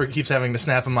the customer keeps having to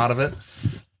snap him out of it.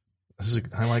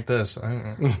 I like this.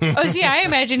 Oh, see, I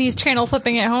imagine he's channel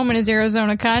flipping at home in his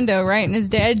Arizona condo, right, in his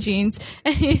dad jeans.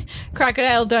 And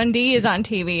Crocodile Dundee is on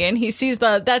TV, and he sees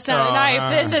that's not a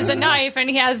knife, this is a knife, and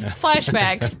he has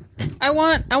flashbacks. I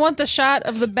want the shot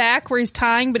of the back where he's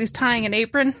tying, but he's tying an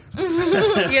apron.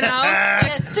 You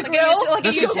know? To grill? Like a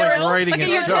This is like writing like a it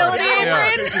utility started.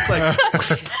 apron. It's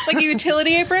like It's like a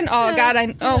utility apron. Oh god,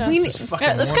 we need fucking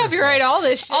Yeah, let's wonderful. copyright all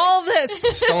this shit. all of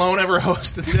this. Stallone ever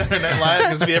hosted Saturday Night Live?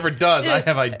 Because if he ever does, I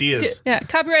have ideas. Yeah,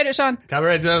 copyright it, Sean.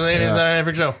 Copyright Saturday Night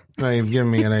Live show. Now you've given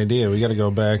me an idea. We got to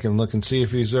go back and look and see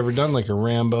if he's ever done like a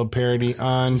Rambo parody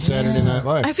on Saturday Night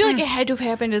Live. I feel like it had to have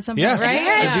happened at some Yeah. point, right?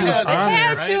 Yeah. Because he was It on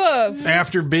had there. to have.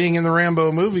 After being in the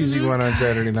Rambo movies, he went on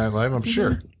Saturday Night Live. I'm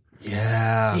sure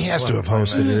Yeah. he has to have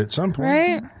hosted it at some point.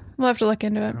 Right? We'll have to look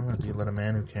into it. Do you let a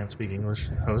man who can't speak English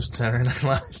host Saturday Night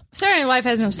Live? Saturday Night Live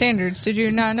has no standards. Did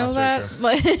you not know That's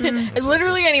very that? Like,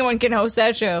 literally anyone can host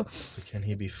that show. Can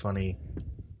he be funny?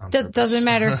 On Doesn't purpose?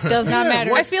 matter. Does not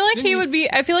matter. I feel like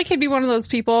he'd be one of those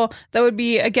people that would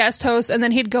be a guest host and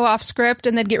then he'd go off script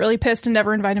and they'd get really pissed and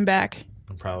never invite him back.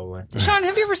 Probably. Sean,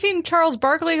 have you ever seen Charles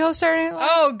Barkley host Saturday Night Live?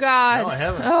 Oh god. No, I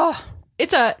haven't. Oh.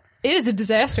 It is a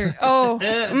disaster. Oh.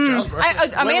 Charles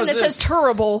Barkley. A When man was that this? says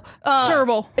terrible.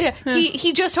 Terrible. Yeah,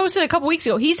 he just hosted a couple weeks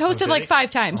ago. He's hosted Okay. like 5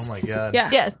 times. Oh my god.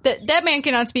 Yeah. Yeah, that man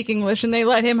cannot speak English, and they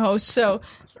let him host. So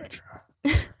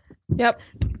Yep.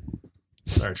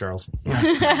 Sorry, Charles.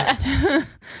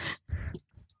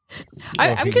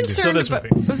 I'm concerned. So this about,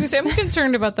 movie. I was gonna say I'm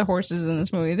concerned about the horses in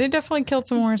this movie. They definitely killed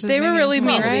some horses. They were making really this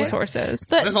mean to movie. these horses.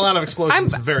 There's a lot of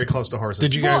explosions very close to horses.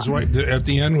 Did you guys at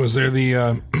the end? Was there the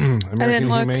American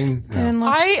look. Humane? I didn't look.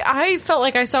 I felt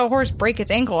like I saw a horse break its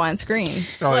ankle on screen.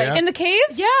 Oh yeah. In the cave?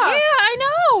 Yeah. Yeah, I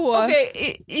know.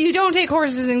 Okay, you don't take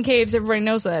horses in caves. Everybody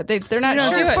knows that. They're not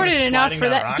don't do it. sure-footed enough Sliding for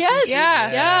down that. rocks Yes. and shit?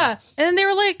 Yeah. Yeah. And then they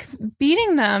were like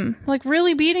beating them, like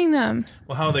really beating them.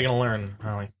 Well, how are they going to learn,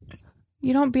 Holly?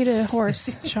 You don't beat a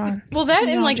horse, Sean. Well, that You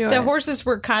and don't like do the it. horses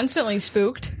were constantly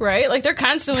spooked, right? Like they're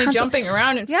constantly jumping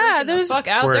around and Yeah, freaking there's- the fuck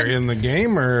out. Where They're in the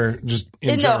game or just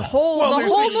in in the general? whole Well, the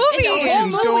there's whole like movie.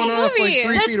 explosions going off like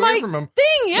 3 That's feet my away from him. thing.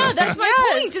 Yeah, that's my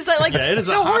point. Is that like Yeah, it is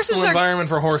a the horses hostile are. environment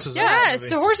for horses. Yes,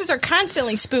 the horses are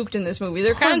constantly spooked in this movie.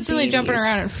 They're constantly jumping babies.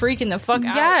 around and freaking the fuck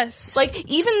out. Yes. Like,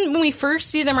 even when we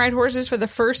first see them ride horses for the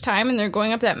first time and they're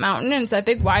going up that mountain and it's that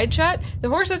big wide shot, the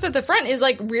horse that's at the front is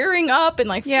like rearing up and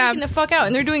like Yeah. freaking the fuck out,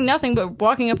 and they're doing nothing but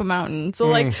walking up a mountain. So,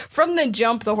 like, from the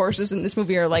jump, the horses in this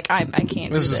movie are like, I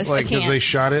can't This do is this. like I because can't. they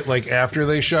shot it like after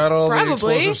they shot all Probably. the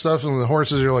explosive stuff, and the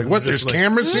horses are like, "What? There's Just like-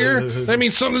 cameras here? That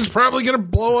means something's probably going to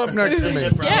blow up next to me." yeah, Yeah,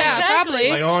 exactly. probably.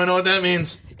 Like, oh, I know what that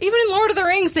means. Even in Lord of the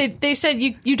Rings, they said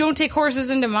you don't take horses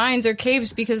into mines or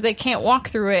caves because they can't walk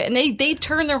through it, and they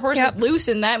turn their horses Yep. loose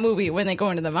in that movie when they go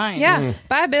into the mine. Yeah.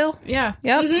 Bye, Bill. yeah,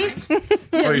 Yep.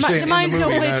 Oh, you're saying The in mine's no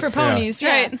movie, place not- for ponies. yeah.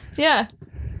 Right? Yeah.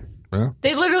 Yeah.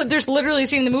 There's literally a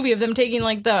scene in the movie of them taking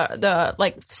like the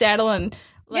like saddle and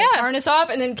like, Yeah. harness off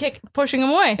and then pushing them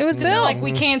away. It was And they're Bill. like,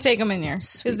 we can't take them in here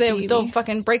because they'll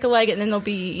fucking break a leg and then they'll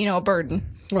be a burden.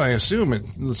 Well, I assume it.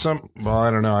 Well, I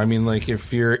don't know. I mean, like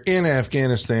if you're in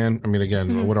Afghanistan, I mean,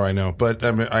 again, what do I know? But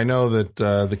I mean, I know that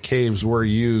the caves were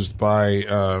used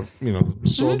by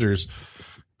soldiers.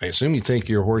 I assume you take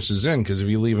your horses in because if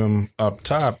you leave them up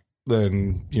top,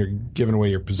 then you're giving away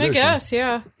your position. I guess,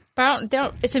 yeah. But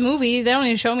it's a movie. They don't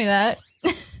need to show me that.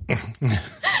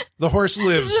 The horse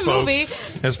lives, This is a folks. movie.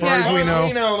 As far as we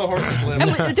know. the horses live.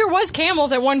 And there was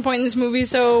camels at one point in this movie,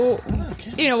 so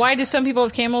why do some people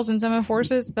have camels and some have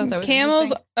horses? I thought that was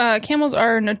interesting. Camels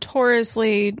are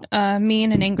notoriously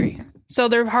mean and angry, so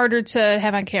they're harder to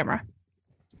have on camera.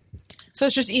 So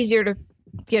it's just easier to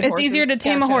get. It's easier to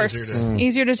tame a horse.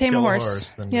 Easier to tame a kill a horse.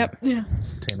 horse than- Yep. Yeah.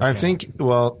 I think,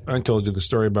 well, I told you the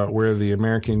story about where the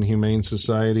American Humane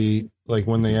Society, like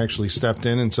when they actually stepped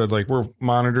in and said, like, we're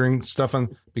monitoring stuff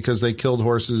on, because they killed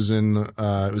horses in, it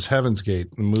was Heaven's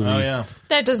Gate, the movie. Oh yeah.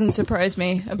 That doesn't surprise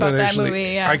me about that Actually,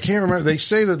 movie. Yeah. I can't remember. They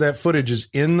say that footage is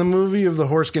in the movie of the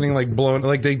horse getting like blown,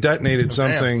 like they detonated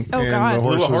something Oh, and God. the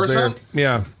horse Blew a was horse there. up?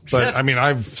 Yeah. But Shit. I mean,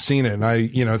 I've seen it and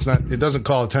it's not, it doesn't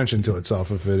call attention to itself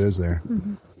if it is there.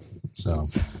 Mm-hmm. So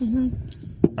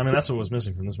I mean, that's what was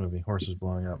missing from this movie: horses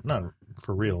blowing up. Not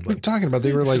for real, what are you but talking about?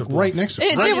 They were like right next to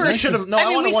it. They were. They should have. No, I mean,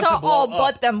 we wanted one saw to blow all up.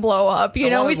 but them blow up. You I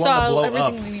know, we wanted one to saw blow everything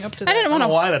up. leading up to I that. didn't I want don't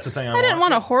know a. why that's a thing. I didn't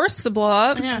want a horse to blow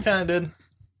up. Yeah. Kind of did.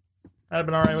 I'd have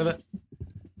been all right with it.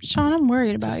 Sean, I'm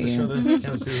worried about Just to show you.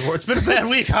 the, it's been a bad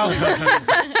week, Holly.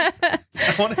 I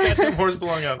want to catch some horse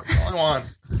blowing up. That's all I want.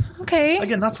 Okay.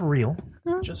 Again, not for real.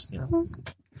 Just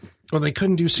Well, they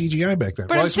couldn't do CGI back then.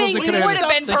 But well, I'm saying they it could would have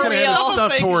been they for could have real. had a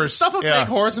stuffed horse. Stuff a fake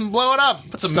horse and blow it up.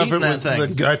 Put some Stuff meat it in that with thing. the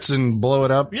guts and blow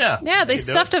it up. Yeah. Yeah, they You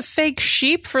do stuffed it. a fake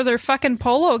sheep for their fucking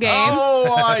polo game. Oh,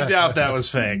 I doubt that was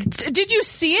fake. Did you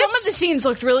see it? Some of the scenes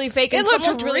looked really fake. It And some looked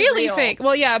looked really real. fake.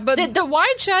 Well, yeah, but The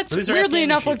wide shots, These are weirdly Afghan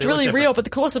enough, sheep. looked They look really different. real, but the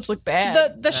close-ups look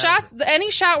bad. the shot,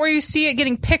 any shot where you see it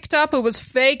getting picked up, it was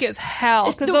fake as hell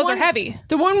because The those are one- heavy.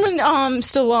 The one when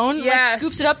Stallone Yes. like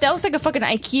scoops it up, that looked like a fucking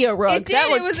IKEA rug. It did. That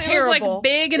looked It was terrible. like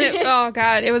big and it. Oh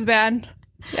god, it was bad.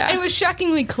 Yeah. And it was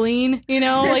shockingly clean. You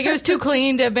know, like it was too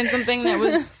clean to have been something that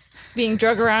was being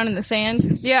drug around in the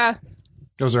sand. Yeah.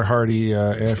 Those are hardy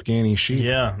Afghani sheep.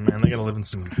 Yeah, man, they gotta live in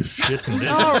some shit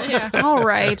conditions. Oh, yeah. All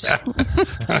right.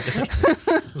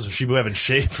 Those are sheep who haven't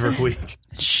shaved for a week.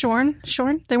 Shorn?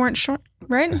 They weren't shorn,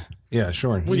 right? Yeah,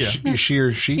 shorn. Well, You, yeah. you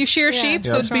shear sheep. You shear Yeah. sheep,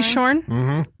 so it'd be shorn.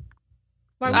 Mm-hmm.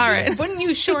 Why would All you- right. Wouldn't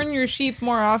you shorn your sheep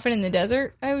more often in the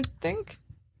desert? I would think.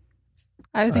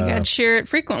 I think I'd shear it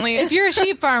frequently. If you're a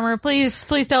sheep farmer, please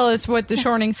tell us what the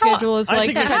shorning schedule is I like.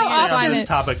 think we should because stay I on find this it-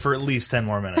 topic for at least 10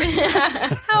 more minutes.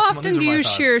 How often these are do my you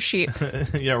thoughts. shear sheep?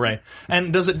 Yeah, right.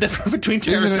 And does it differ between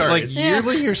Isn't it like territories?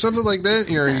 yearly or something like that?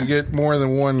 Or you get more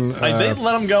than one? Like they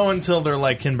let them go until they're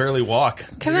like can barely walk.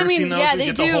 Have you I ever mean, seen those? yeah, They they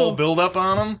get do. the whole build up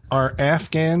on them. Are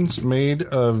Afghans made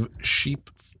of sheep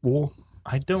wool?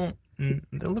 I don't. They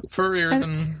look furrier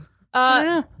than. I don't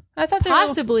know. I thought they were.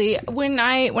 Possibly. When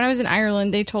I was in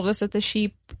Ireland, they told us that the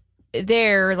sheep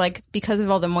there, like because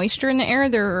of all the moisture in the air,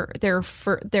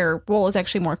 their wool is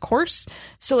actually more coarse.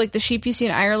 So like the sheep you see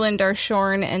in Ireland are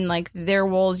shorn, and like their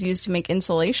wool is used to make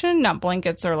insulation, not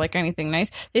blankets or like anything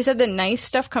nice. They said the nice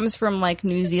stuff comes from like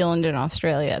New Zealand and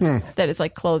Australia. That is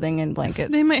like clothing and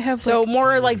blankets. They might have so like,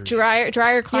 more like drier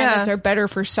climates Yeah. are better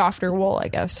for softer wool, I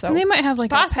guess. So they might have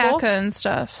like it's possible. alpaca and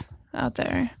stuff out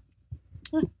there.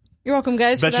 You're welcome,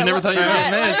 guys. Bet for you that never one. thought you were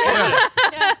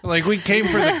getting this. Like we came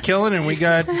for the killing and we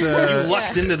got. You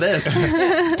lucked into this.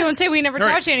 Don't say we never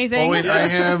taught you anything. Oh wait, I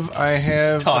have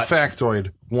a Taught.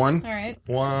 factoid. One. All right.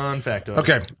 One factoid.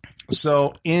 Okay,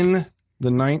 so in the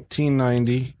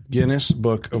 1990 Guinness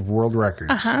Book of World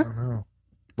Records,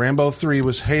 Rambo 3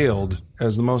 was hailed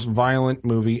as the most violent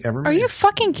movie ever made. Are you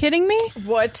fucking kidding me?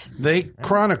 What? They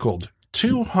chronicled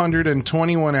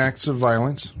 221 acts of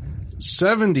violence,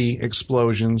 70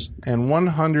 explosions, and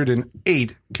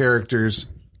 108 characters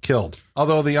killed.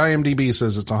 Although the IMDb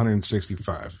says it's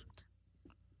 165.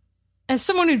 As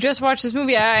someone who just watched this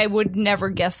movie, I would never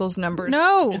guess those numbers.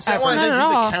 No. Is that why Not they at do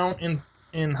all. the count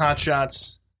in Hot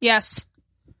Shots? Yes.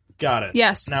 Got it.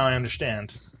 Yes. Now I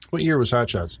understand. What year was Hot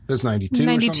Shots? That's 92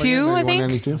 92, or something like that? I think.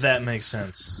 92? That makes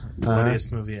sense.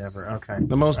 Bloodiest movie ever. Okay.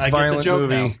 The most I get the violent joke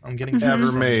movie now. I'm getting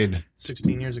ever made.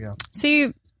 16 years ago.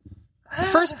 See,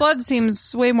 First Blood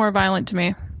seems way more violent to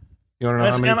me. You want to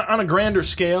know how many? On a grander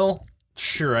scale,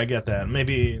 sure, I get that.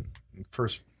 Maybe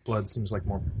First Blood seems like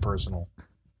more personal.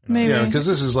 Maybe. Yeah, because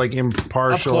this is like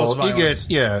impartial. Up close You violence.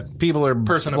 get, people are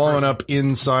Person to blowing person. up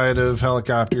inside of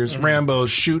helicopters.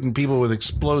 Rambo's shooting people with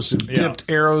explosive tipped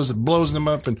arrows that blows them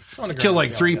up and on a kill grand like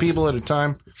scale, 3 I guess. people at a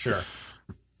time. Sure.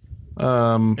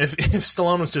 If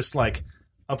Stallone was just like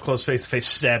up close, face to face,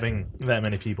 stabbing that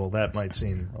many people, that might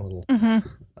seem a little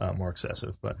more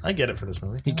excessive. But I get it for this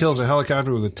movie. He kills a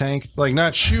helicopter with a tank, like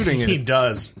not shooting He it.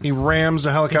 does. He rams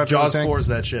a helicopter with Jaws a tank, 4's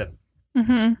that shit.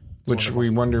 which we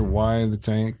wonder why the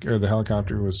tank or the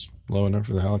helicopter was low enough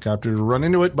for the helicopter to run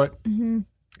into it. But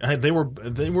They were.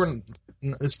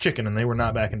 It's chicken, and they were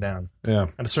not backing down. yeah.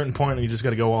 At a certain point, you just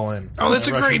got to go all in. Oh, that's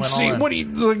a And the Russian great went all scene. in. What do you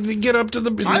like, they get up to the?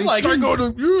 I they like start it. going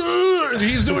to. And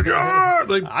he's doing like I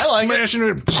like it. smashing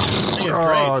it. it's Oh,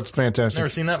 great. it's fantastic. Never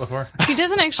seen that before. He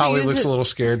doesn't actually Holly use looks it. a little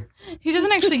scared. He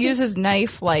doesn't actually use his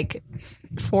knife like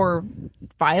for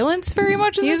violence very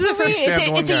much in He this uses it for movie.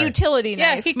 stabbing one It's a guy. utility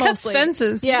Yeah, knife. he cuts mostly.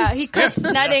 fences. Yeah, he cuts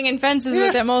netting and fences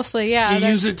with it mostly. Yeah, You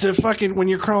use it to fucking when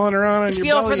you're crawling around on your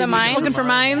Feel belly. for the and you're mines. Looking for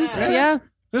mines. Yeah.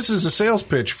 This is a sales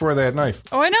pitch for that knife.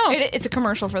 Oh, I know. it's a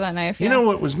commercial for that knife. You yeah. know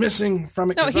what was missing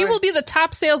from it? No, 'Cause he I- will be the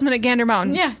top salesman at Gander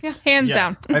Mountain. Yeah, yeah. Hands Yeah.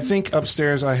 down. I think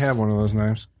upstairs I have one of those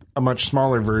knives. A much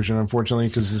smaller version, unfortunately,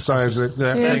 because the size that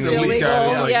thing It's that we got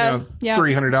is illegal. like Yeah. Yeah.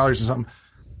 $300 or something.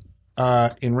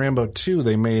 In Rambo 2,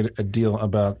 they made a deal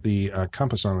about the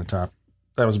compass on the top.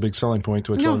 That was a big selling point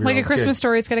to a 12-year-old like a kid. Christmas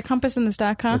story. It's got a compass in the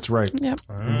stock, huh? That's right. Yep.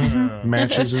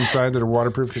 Matches inside that are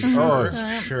waterproof. Oh,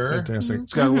 it's Sure. fantastic.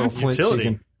 It's got a little flint Utility.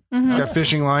 kicking. Got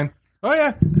fishing line. Oh,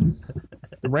 yeah.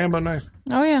 The Rambo knife.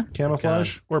 Oh, yeah.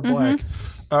 Camouflage or black.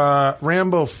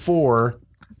 Rambo 4,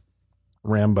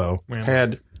 Rambo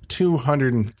had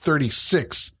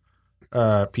 236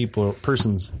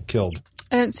 persons killed.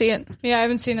 I didn't see it. Yeah, I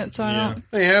haven't seen it, so I Yeah.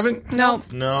 don't. They haven't? No.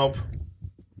 Nope.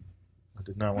 I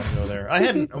did not want to go there. I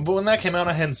hadn't, but when that came out,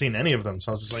 I hadn't seen any of them,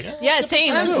 so I was just like, Yeah,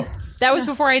 same. too. That was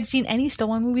before I'd seen any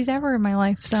stolen movies ever in my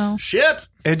life. So, shit.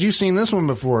 Had you seen this one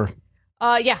before?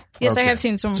 yeah, yes, I Okay. have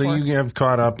seen some So before. you have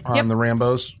caught up on Yep. the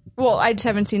Rambos? Well, I just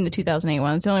haven't seen the 2008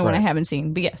 one. It's the only one I Right. haven't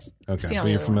seen. But yes, Okay, seen all but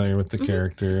the you're other familiar with the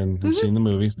character and have seen the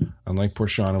movies, unlike poor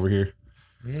Sean over here,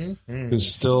 who's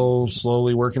still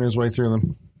slowly working his way through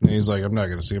them. And he's like, I'm not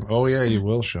going to see him. Oh, yeah, you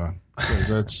will, Sean. 'Cause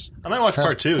that's I might watch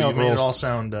part 2. how You it made rolls. it all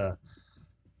sound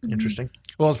interesting.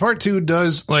 Well, part 2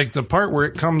 does, like, the part where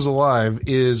it comes alive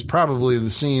is probably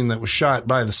the scene that was shot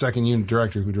by the second unit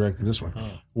director who directed this one,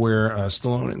 where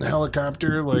Stallone in the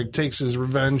helicopter, like, takes his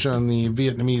revenge on the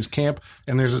Vietnamese camp,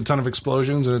 and there's a ton of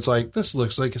explosions, and it's like, this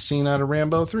looks like a scene out of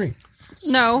Rambo 3.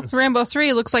 No. Rambo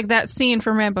 3 looks like that scene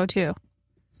from Rambo 2.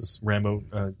 This is Rambo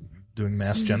doing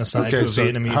mass genocide Okay, to so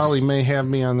Vietnamese. Holly may have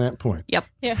me on that point. Yep.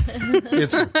 yeah.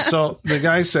 It's so the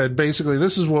guy said basically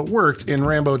this is what worked in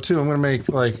Rambo 2. I'm going to make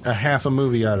like a half a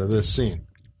movie out of this scene.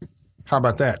 How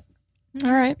about that?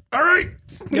 All right. All right,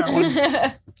 got one.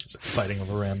 Just fighting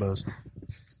over Rambos.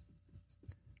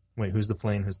 Wait, who's the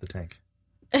plane? Who's the tank?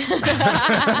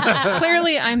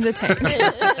 Clearly, I'm the tank.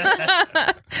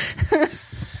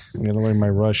 I'm going to learn my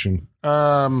Russian.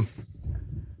 I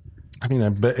mean, I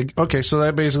bet, okay, so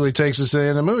that basically takes us to the end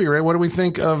of the movie, right? What do we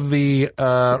think of the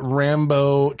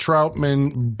Rambo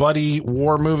Troutman buddy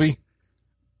war movie?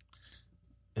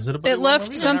 Is it a buddy It war left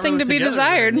movie? They're not something really to be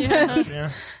together, desired. right? Yeah.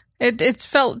 It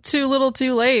felt too little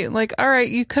too late. Like, all right,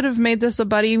 you could have made this a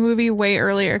buddy movie way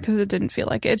earlier because it didn't feel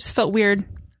like it. It just felt weird.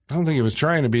 I don't think it was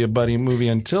trying to be a buddy movie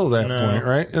until that point,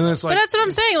 right? And it's like, But that's what I'm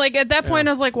saying. Like, at that point,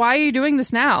 I was like, why are you doing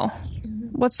this now?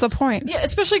 What's the point? Yeah,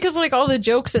 especially because like all the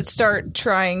jokes that start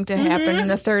trying to happen in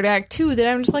the third act too. That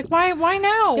I'm just like, why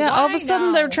now? Yeah, all of Why a sudden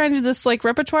now? they're trying to do this like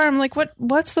repertoire. I'm like,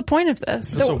 what's the point of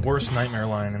this? There's a worse nightmare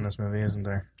line in this movie, isn't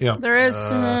there? yeah. There is,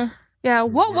 yeah.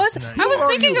 What was? I was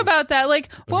thinking about that.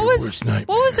 Like, what was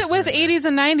it with 80s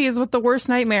and 90s with the worst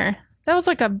nightmare? That was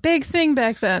like a big thing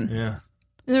back then. Yeah.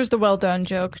 And there's the well done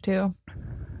joke too.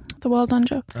 The well done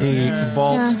joke. He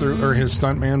vaults through, or his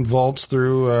stuntman vaults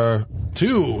through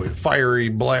 2 fiery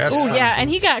blasts. Oh yeah, and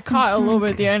he got caught a little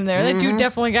bit at the end there. That dude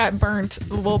definitely got burnt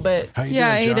a little bit. How you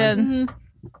Yeah, doing, he John? did.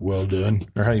 Well done.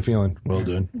 Or how you feeling? Well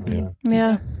done. Yeah.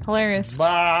 Yeah. Hilarious.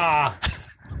 Bah!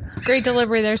 Great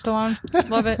delivery there, Stallone.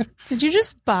 Love it. Did you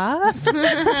just buy?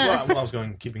 Well, I was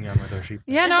going, keeping on with our sheep.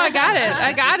 Yeah, no, I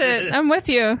got it. I'm with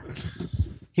you.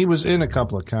 He was in a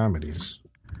couple of comedies.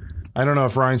 I don't know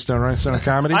if Rhinestone a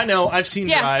comedy? I know. I've seen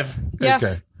Yeah. Drive. Yeah.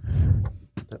 Okay.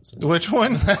 Which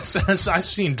one? I've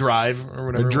seen Drive or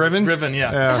whatever. Driven? Driven,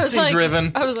 yeah. Yeah. I've seen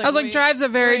Driven. I was like, Drive's a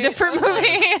very different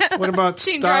movie. What about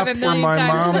Seen Stop Drive a Where million My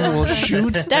times. Mom Will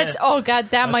Shoot? That's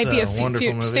that might be a a wonderful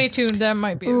future. movie. Stay tuned. That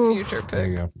might be a future There pick.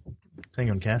 you go.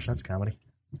 Tango and Cash, that's comedy.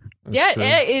 Yeah, true.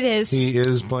 it is. He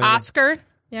is playing. Oscar.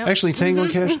 Actually, Tango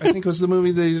and Cash, I think, was the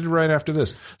movie they did right after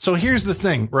this. So here's the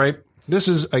thing, right? This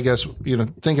is, I guess,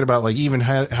 thinking about like even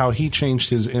how he changed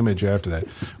his image after that.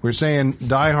 We're saying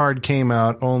Die Hard came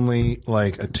out only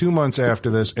like 2 months after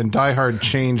this, and Die Hard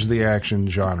changed the action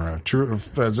genre. True?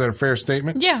 Is that a fair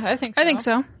statement? Yeah, I think so. I think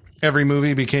so. Every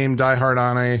movie became Die Hard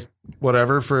on a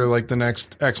whatever for like the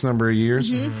next X number of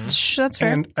years. That's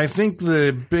fair. And I think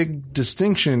the big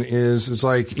distinction is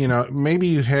like, maybe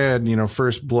you had,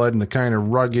 First Blood and the kind of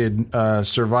rugged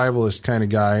survivalist kind of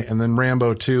guy, and then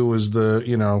Rambo 2 was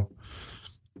the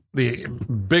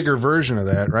bigger version of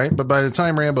that, right? But by the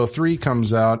time Rambo 3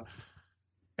 comes out,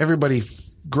 everybody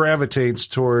gravitates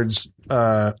towards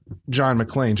John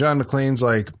McClane. John McClane's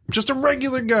like just a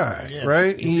regular guy,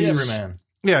 right? He's everyman.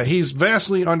 Yeah, he's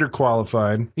vastly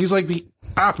underqualified. He's like the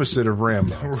opposite of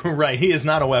Rambo. Right, he is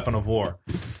not a weapon of war.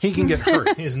 He can get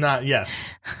hurt. He is not, yes.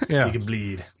 Yeah. He can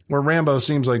bleed. Where Rambo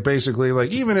seems like basically like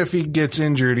even if he gets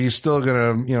injured, he's still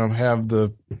going to, have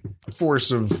the force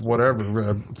of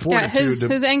whatever, fortitude. Yeah,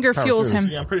 his anger power fuels through. him.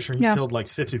 Yeah, I'm pretty sure he killed like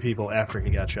 50 people after he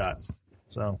got shot.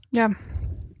 So, Yeah.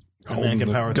 the man can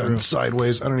power gun through.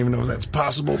 sideways. I don't even know if that's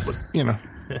possible, but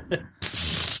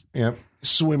yeah,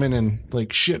 swimming in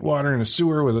like shit water in a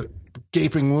sewer with a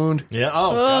gaping wound. Yeah.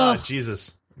 Oh God,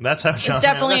 Jesus. That's how John.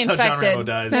 definitely that's how John infected. Rambo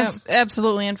dies. That's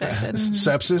absolutely infected.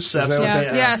 Sepsis. Is that Sepsis. what Yeah.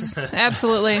 that- Yes,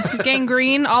 absolutely.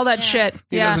 Gangrene, all that shit.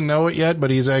 He Yeah. doesn't know it yet, but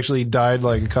he's actually died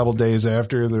like a couple days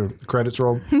after the credits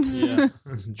rolled. Yeah.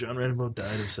 John Rambo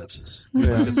died of sepsis. I'd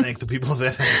like to thank the people of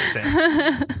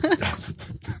Afghanistan.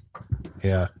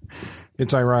 Yeah.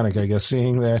 It's ironic, I guess,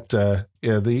 seeing that,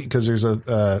 because there's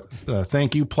a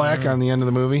thank you plaque on the end of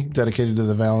the movie dedicated to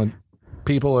the valiant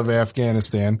people of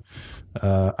Afghanistan.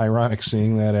 Ironic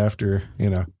seeing that after,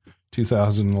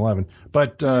 2011.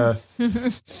 But, or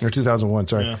 2001,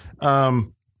 sorry. Yeah.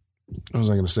 What was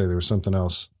I going to say? There was something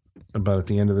else about at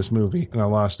the end of this movie, and I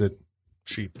lost it.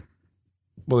 Sheep.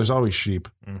 Well, there's always sheep.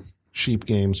 Sheep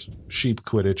games, sheep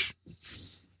Quidditch.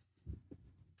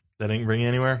 That didn't bring you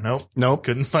anywhere? Nope.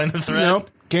 Couldn't find the thread? Nope.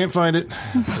 Can't find it.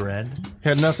 Thread?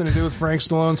 Had nothing to do with Frank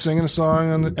Stallone singing a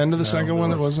song on the end of the second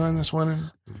one that was- wasn't on this one.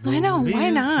 I know. Why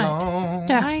not?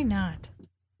 Yeah. Why not?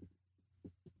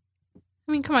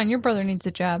 I mean, come on. Your brother needs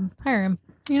a job. Hire him.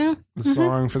 You know? The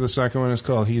song for the second one is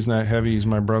called He's Not Heavy, He's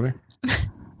My Brother.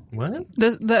 What?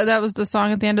 That was the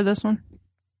song at the end of this one.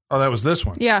 Oh, that was this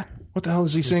one. Yeah. What the hell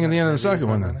does he sing at the end of the second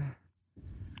one then?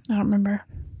 I don't remember.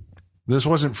 This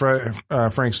wasn't Frank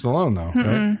Stallone, though,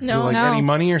 right? No, Was it like no. Eddie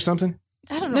Money or something?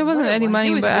 I don't know. There wasn't what it any was. money,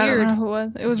 It was but I weird. don't know who it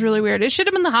was. It was really weird. It should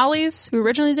have been the Hollies who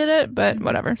originally did it, but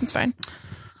whatever. It's fine.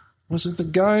 Was it the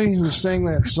guy who sang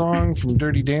that song from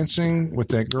Dirty Dancing with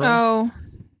that girl? Oh.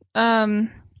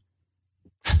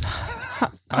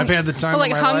 I've had the time Oh,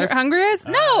 like of my life. Hungry Eyes?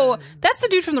 No, that's the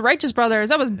dude from the Righteous Brothers.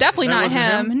 That was definitely That not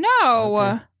wasn't him.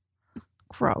 No.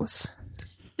 Gross.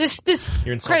 This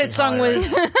You're insulting credit song Holly,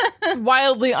 was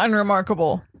wildly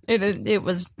unremarkable. It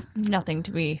was nothing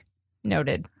to be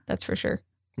noted. That's for sure.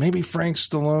 Maybe Frank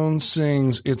Stallone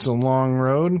sings It's a Long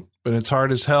Road, but It's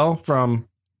Hard as Hell from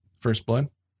First Blood,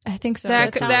 I think so.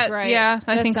 That sounds right. Yeah,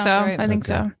 I That think so. sounds right. I think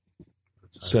so.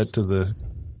 set to the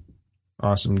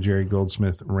awesome Jerry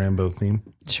Goldsmith Rambo theme.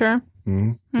 Sure.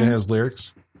 It has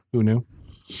lyrics. Who knew?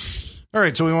 All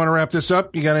right, so we want to wrap this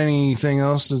up. You got anything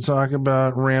else to talk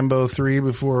about Rambo 3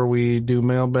 before we do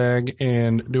mailbag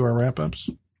and do our wrap-ups?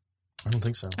 I don't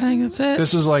think so. I think that's it.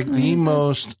 This is like the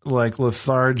most like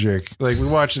lethargic. Like we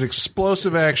watched an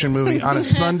explosive action movie on a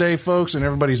Sunday, folks, and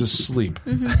everybody's asleep.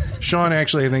 Sean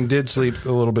actually, I think, did sleep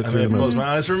a little bit I through may the have closed movie.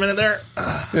 my eyes for a minute there.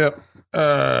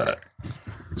 Yep.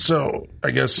 So I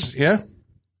guess, yeah.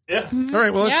 Yeah. All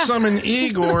right, well, let's Yeah. summon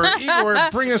Igor. Igor,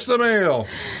 bring us the mail.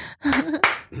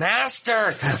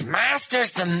 Masters,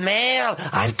 the mail.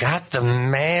 I've got the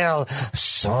mail.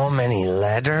 So many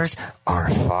letters. Our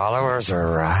followers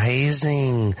are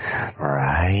rising.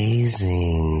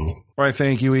 Why,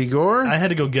 thank you, Igor. I had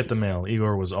to go get the mail.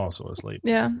 Igor was also asleep.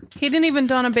 Yeah. He didn't even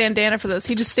don a bandana for this.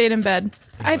 He just stayed in bed.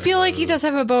 I feel like he does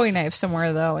have a Bowie knife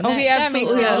somewhere, though. And Oh, that, he that makes me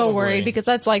absolutely a little does. worried because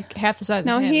that's like half the size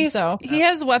No, of him. he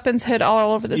has weapons hid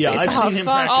all over this Yeah, I've basement. seen him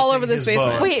Fuck. practicing All over this his bow.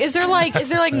 basement. Wait, is there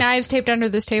like knives taped under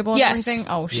this table and Yes. everything?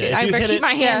 Oh shit! if I you better hit keep it-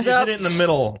 my hands If you up. hit it in the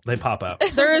middle, they pop out.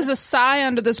 There is a sigh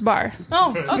under this bar.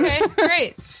 Oh, okay,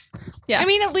 great. Yeah. I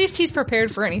mean, at least he's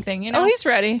prepared for anything. You know, Oh, he's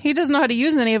ready. He doesn't know how to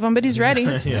use any of them, but he's ready.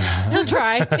 he'll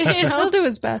try. You He'll know, do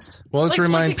his best. Well, let's like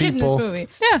remind a kid in this people movie.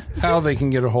 Yeah. how they can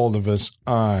get a hold of us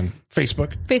on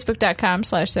Facebook,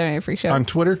 Facebook.com/Saturday Night Freak Show. on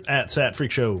Twitter, At Sat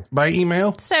Freak Show. by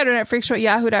email, Saturday Night Freak Show at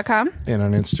yahoo.com. and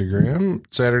on Instagram.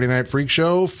 Saturday Night Freak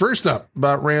Show. First up,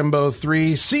 about Rambo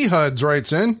 3, C. Huds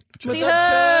writes in. See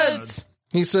Hoods.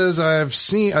 He says, I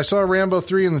saw Rambo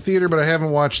 3 in the theater, but I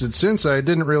haven't watched it since. I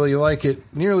didn't really like it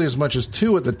nearly as much as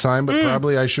 2 at the time, but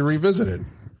probably I should revisit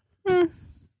it.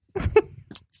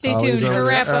 Stay Always tuned for over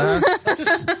wrap there.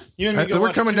 ups. You and me go We're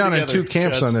watch coming down in together, two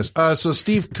camps Chuds. on this. So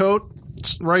Steve Coate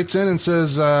writes in and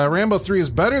says, Rambo 3 is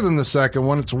better than the second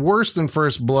one. It's worse than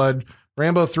First Blood.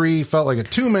 Rambo 3 felt like a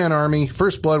two-man army.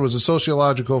 First Blood was a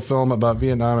sociological film about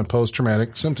Vietnam and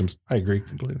post-traumatic symptoms. I agree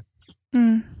completely.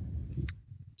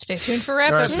 Stay tuned for All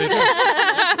right, wrap-ups. stay tuned.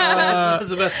 That's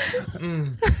the best.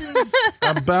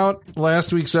 About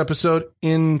last week's episode,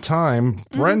 In Time,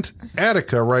 Brent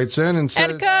Attica writes in and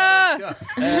says... Attica!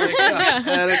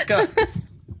 Attica.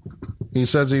 He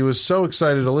says he was so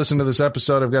excited to listen to this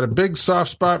episode. I've got a big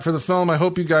soft spot for the film. I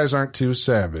hope you guys aren't too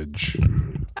savage.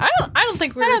 I don't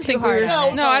think we were too think we hard were.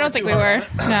 on it. No, I don't think we were.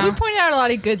 We No. pointed out a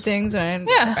lot of good things and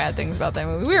Yeah. bad things about that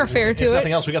movie. We were fair If to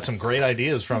nothing it. else, we got some great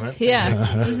ideas from it.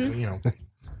 Yeah. You know,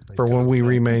 For when we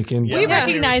remake In Yeah. We Time.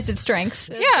 recognized its strengths.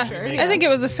 Yeah, Sure. I think it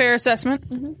was a fair assessment.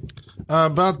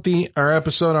 About our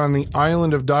episode on the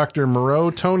island of Dr.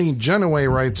 Moreau, Tony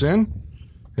Genoway writes in,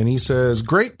 and he says,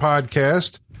 great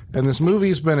podcast, and this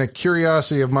movie's been a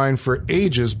curiosity of mine for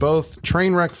ages, both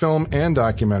train wreck film and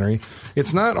documentary.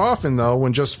 It's not often, though,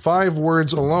 when just 5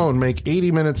 words alone make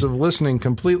 80 minutes of listening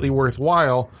completely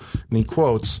worthwhile. And he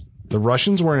quotes, the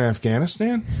Russians were in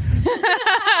Afghanistan?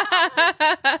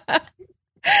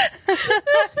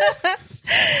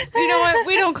 You know what?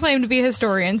 We don't claim to be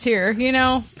historians here. You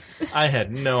know. I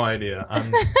had no idea.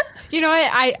 You know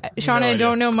what? Sean, No I idea.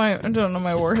 don't know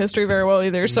my war history very well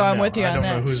either. So I'm with you I on don't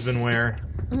that. know who's been where.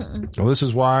 Well, this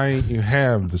is why you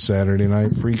have the Saturday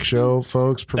Night Freak Show,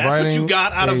 folks. That's Providing what you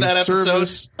got out of a that episode?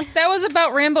 service. That was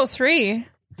about Rambo 3.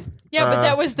 Yeah, but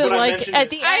that was the But I like mentioned at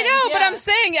it. the end. I know, but yeah. I'm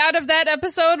saying out of that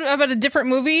episode about a different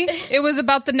movie, it was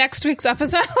about the next week's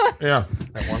episode. Yeah.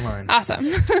 That one line. Awesome.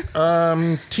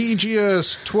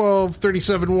 TGS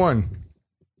 1237-1.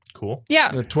 Cool. Yeah.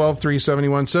 The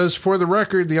 12371 says, for the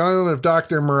record, the island of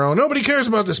Dr. Moreau. Nobody cares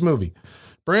about this movie.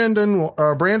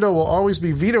 Brando will always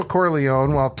be Vito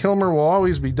Corleone, while Kilmer will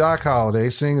always be Doc Holliday,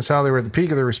 seeing as how they were at the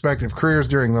peak of their respective careers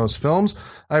during those films.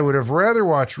 I would have rather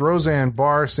watched Roseanne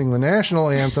Barr sing the national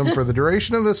anthem for the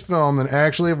duration of this film than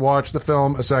actually have watched the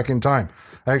film a second time.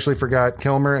 I actually forgot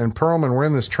Kilmer and Perlman were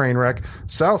in this train wreck.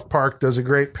 South Park does a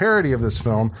great parody of this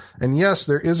film. And yes,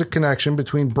 there is a connection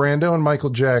between Brando and Michael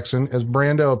Jackson, as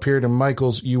Brando appeared in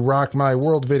Michael's You Rock My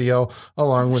World video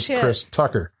along with Shit. Chris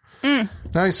Tucker.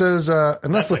 Now he says, enough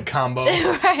That's a with combo.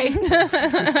 Right.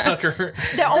 Tucker.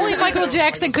 That only Michael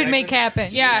Jackson could make happen.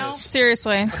 Yeah, you know?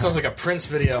 seriously. That sounds like a Prince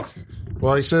video.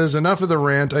 Well, he says, enough of the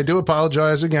rant. I do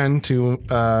apologize again to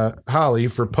Holly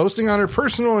for posting on her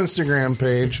personal Instagram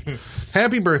page.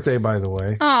 Happy birthday, by the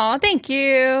way. Oh, thank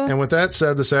you. And with that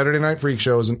said, the Saturday Night Freak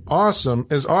Show is awesome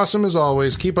as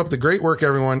always. Keep up the great work,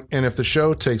 everyone. And if the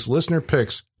show takes listener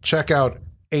picks, check out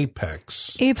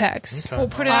Apex. Apex. We'll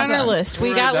put it on our Awesome. list. We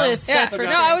We'll got write it down. lists. Yeah, That's for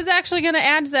no, sure. I was actually going to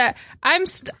add to that. I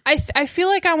feel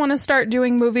like I want to start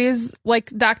doing movies like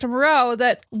Dr. Moreau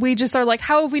that we just are like,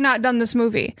 how have we not done this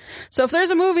movie? So if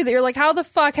there's a movie that you're like, how the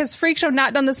fuck has Freak Show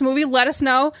not done this movie? Let us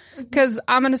know, because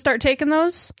I'm going to start taking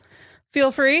those.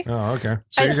 Feel free. Oh, okay.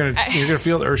 So you're gonna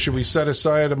feel, or should we set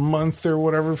aside a month or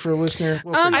whatever for a listener?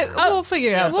 We'll figure it out. We'll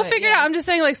figure it out. We'll but, figure it yeah. out. I'm just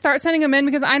saying, like, start sending them in,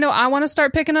 because I know I want to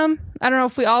start picking them. I don't know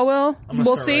if we all will. I'm gonna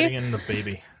We'll start see. writing in the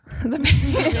baby. I'm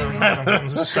gonna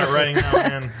start writing now,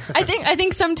 man. I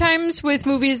think sometimes with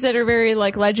movies that are very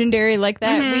like legendary like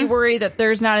that, we worry that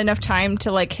there's not enough time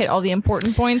to like hit all the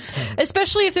important points,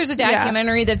 especially if there's a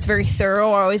documentary that's very thorough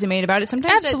or always made about it.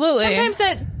 Sometimes Absolutely. sometimes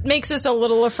that makes us a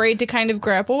little afraid to kind of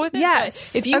grapple with it.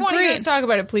 Yes. But if you want to hear Agreed. us talk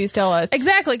about it, please tell us.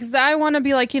 Exactly, because I want to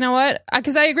be like, you know what?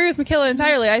 Because I agree with Michaela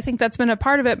entirely. I think that's been a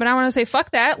part of it, but I want to say,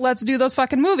 fuck that. Let's do those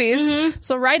fucking movies.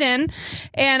 So write in.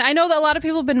 And I know that a lot of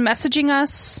people have been messaging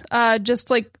us, just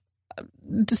like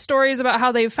stories about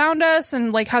how they found us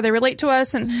and like how they relate to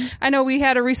us. And I know we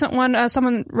had a recent one.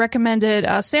 Someone recommended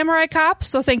Samurai Cop,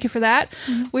 so thank you for that.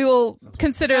 We will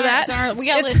consider that. It's on our- we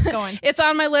got lists going. It's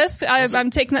on my list. I'm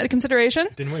taking that into consideration.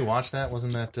 Didn't we watch that?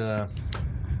 Wasn't that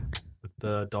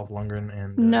with Dolph Lundgren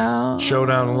and No.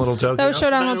 Showdown in Little Tokyo. That was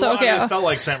Showdown in Little Tokyo. It felt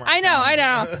like Samurai. I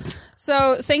know.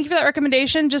 So thank you for that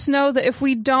recommendation. Just know that if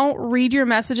we don't read your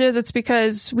messages, it's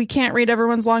because we can't read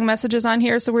everyone's long messages on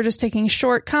here. So we're just taking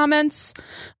short comments,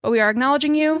 but we are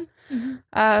acknowledging you.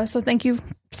 So thank you.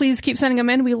 Please keep sending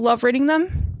them in. We love reading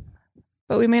them,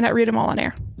 but we may not read them all on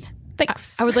air.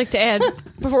 Thanks. I would like to add,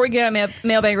 before we get on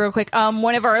mailbag real quick,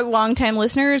 one of our longtime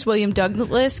listeners, William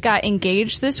Douglas, got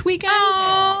engaged this weekend.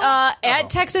 at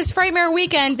Texas Frightmare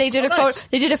Weekend, they did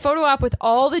a photo op with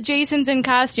all the Jasons in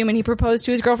costume, and he proposed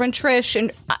to his girlfriend Trish,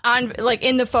 and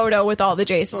in the photo with all the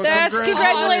Jasons. That's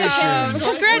congratulations!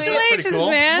 Congratulations, cool.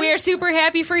 man. We are super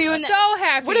happy for you. And so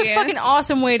happy. What a fucking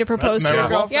awesome way to propose That's to your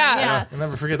memorable. girlfriend. Yeah. I'll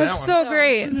never forget that That's one. so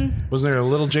great. Wasn't there a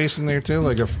little Jason there too?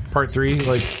 Like a part 3?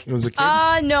 Like it was a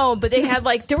kid? No, but they had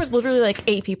there was literally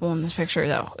 8 people in this picture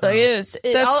though. That's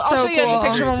I'll so show you cool. a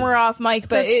picture when we're off mic,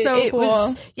 but That's so it cool.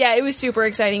 was it was super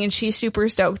exciting, and she's super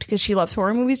stoked because she loves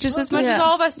horror movies just as much as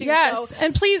all of us do. Yes, so.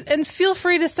 and please, and feel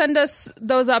free to send us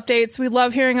those updates. We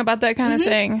love hearing about that kind of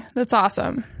thing. That's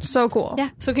awesome. So cool. Yeah.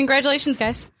 So congratulations,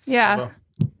 guys. Yeah.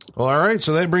 Well, all right.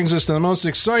 So that brings us to the most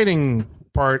exciting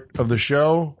part of the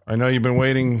show. I know you've been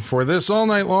waiting for this all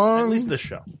night long. At least this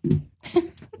show.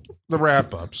 The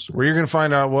wrap-ups, where you're going to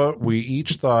find out what we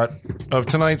each thought of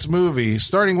tonight's movie,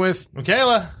 starting with...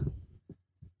 Michaela,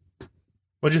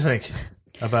 what'd you think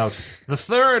about the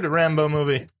third Rambo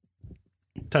movie,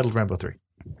 titled Rambo 3?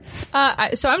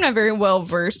 So I'm not very well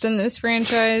versed in this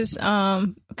franchise,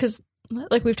 because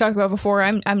like we've talked about before,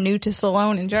 I'm new to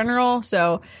Stallone in general.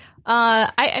 So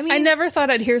I mean, I never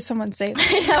thought I'd hear someone say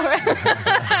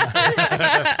that.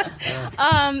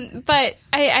 but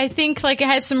I think it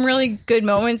had some really good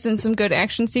moments and some good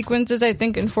action sequences. I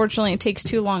think unfortunately it takes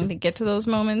too long to get to those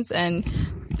moments, and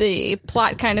the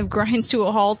plot kind of grinds to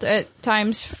a halt at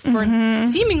times for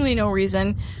seemingly no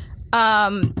reason. I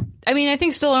mean, I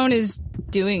think Stallone is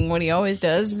doing what he always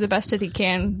does, the best that he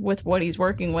can with what he's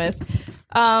working with.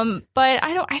 But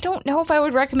I don't know if I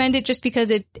would recommend it, just because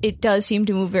it does seem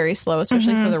to move very slow,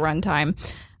 especially for the runtime.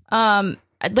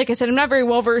 Like I said, I'm not very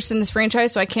well versed in this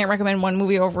franchise, so I can't recommend one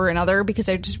movie over another because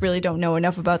I just really don't know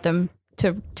enough about them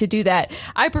to do that.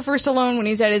 I prefer Stallone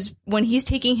when he's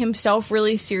taking himself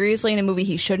really seriously in a movie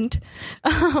he shouldn't.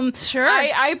 Sure.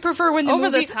 I prefer when the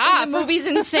movie's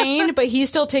insane, but he's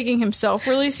still taking himself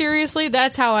really seriously.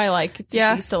 That's how I like to see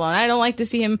Stallone. I don't like to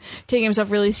see him taking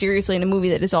himself really seriously in a movie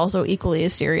that is also equally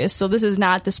as serious. So this is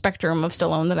not the spectrum of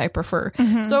Stallone that I prefer.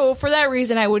 So for that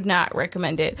reason, I would not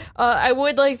recommend it. I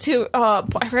would like to,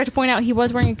 I forgot to point out, he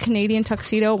was wearing a Canadian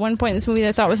tuxedo at one point in this movie that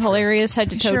I thought was hilarious, head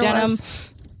to toe denim.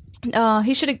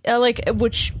 He should have,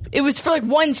 which it was for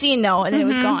one scene though, and then it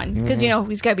was gone because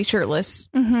he's got to be shirtless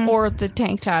or the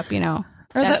tank top, Or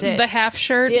that's the half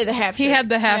shirt. Yeah, the half shirt. He had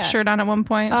the half shirt on at one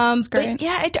point. It's great. But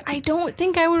yeah, I don't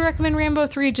think I would recommend Rambo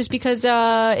 3 just because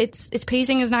its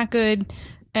pacing is not good,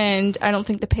 and I don't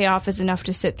think the payoff is enough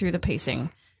to sit through the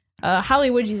pacing. Holly,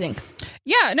 what do you think?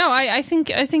 Yeah, no, I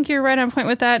think you're right on point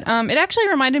with that. It actually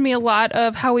reminded me a lot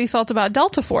of how we felt about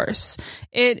Delta Force.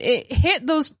 It hit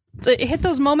those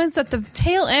moments at the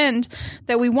tail end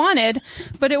that we wanted,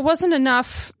 but it wasn't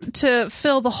enough to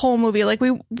fill the whole movie.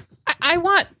 I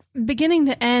want beginning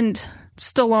to end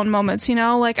Stallone moments,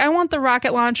 I want the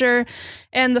rocket launcher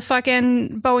and the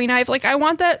fucking Bowie knife. I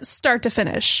want that start to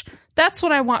finish. That's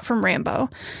what I want from Rambo.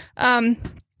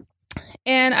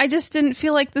 And I just didn't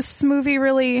feel like this movie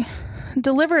really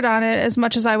delivered on it as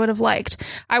much as I would have liked.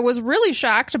 I was really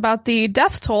shocked about the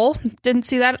death toll. Didn't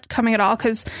see that coming at all,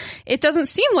 because it doesn't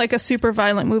seem like a super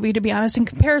violent movie, to be honest, in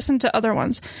comparison to other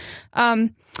ones.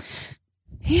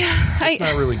 It's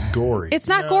not really gory. It's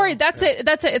not gory. That's it.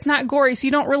 It's not gory. So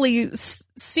you don't really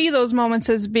see those moments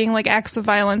as being acts of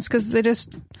violence, because they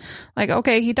just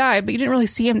okay, he died, but you didn't really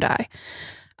see him die.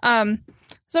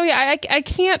 So yeah, I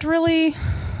can't really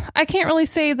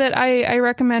say that I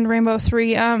recommend Rambo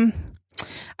 3.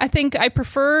 I think I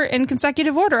prefer in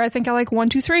consecutive order. I think I like 1,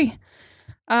 2, 3.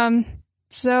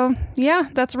 So yeah,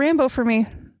 that's Rambo for me.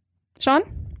 Sean?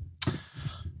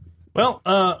 Well,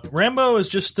 Rambo is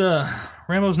just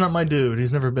Rambo's not my dude.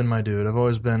 He's never been my dude.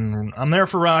 I'm there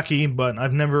for Rocky, but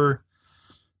I've never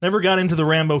got into the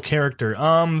Rambo character.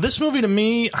 This movie to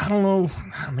me, I don't know,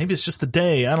 maybe it's just the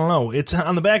day. I don't know. It's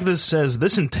on the back of this says,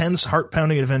 "This intense,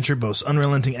 heart-pounding adventure boasts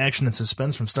unrelenting action and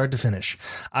suspense from start to finish."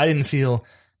 I didn't feel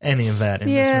any of that in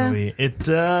this movie.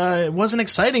 It wasn't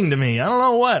exciting to me. I don't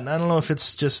know what. I don't know if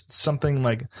it's just something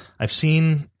I've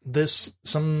seen this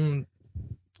some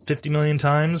 50 million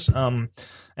times.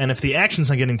 And if the action's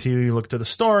not getting to you, you look to the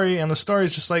story, and the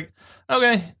story's just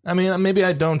okay. I mean, maybe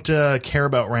I don't care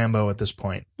about Rambo at this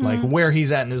point, where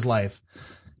he's at in his life.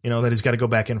 That he's got to go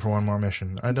back in for one more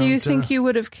mission. Do you think you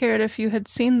would have cared if you had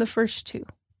seen the first two?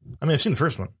 I mean, I've seen the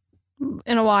first one.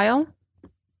 In a while?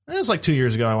 It was 2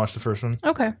 years ago I watched the first one.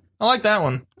 Okay. I like that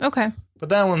one. Okay. But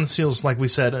that one feels like we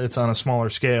said it's on a smaller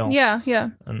scale. Yeah.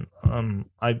 And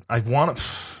I want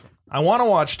to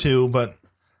watch 2, but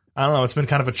I don't know. It's been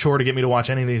kind of a chore to get me to watch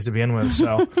any of these to begin with.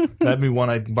 So that'd be one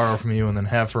I'd borrow from you and then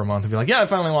have for a month and be like, yeah, I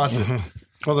finally watched it.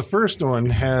 Well, the first one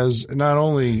has not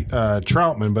only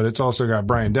Troutman, but it's also got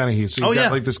Brian Dennehy. So you've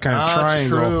got like this kind of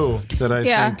triangle that I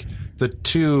think the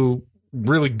two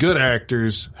really good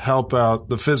actors help out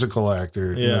the physical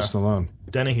actor, Stallone.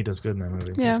 Dennehy does good in that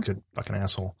movie. Yeah. He's a good fucking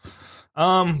asshole.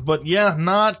 But yeah,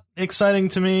 not exciting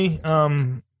to me.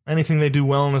 Anything they do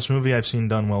well in this movie, I've seen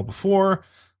done well before.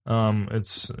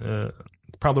 It's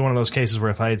probably one of those cases where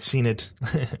if I had seen it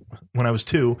when I was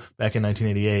 2 back in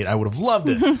 1988, I would have loved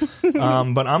it. But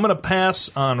I'm going to pass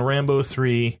on Rambo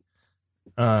 3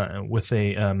 with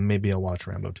a maybe I'll watch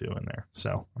Rambo 2 in there.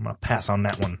 So I'm going to pass on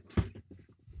that one.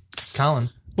 Colin.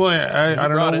 Well, I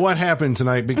don't know what happened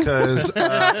tonight because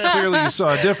clearly you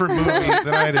saw a different movie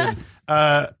than I did.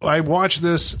 I watched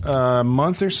this a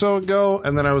month or so ago,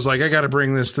 and then I was like, I got to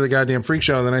bring this to the goddamn freak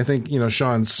show. And then I think,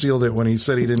 Sean sealed it when he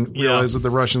said he didn't realize that the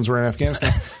Russians were in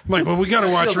Afghanistan. I'm like, well, we got to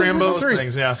watch Rambo 3.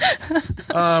 Things, yeah.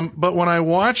 But when I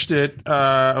watched it,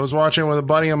 I was watching it with a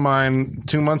buddy of mine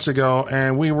 2 months ago,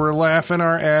 and we were laughing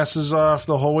our asses off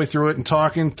the whole way through it and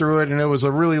talking through it, and it was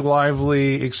a really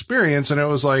lively experience. And it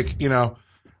was like,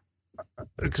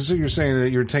 because you're saying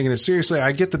that you're taking it seriously.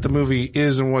 I get that the movie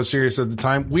is and was serious at the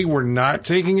time. We were not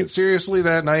taking it seriously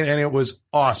that night, and it was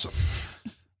awesome.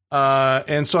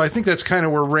 And so I think that's kind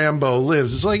of where Rambo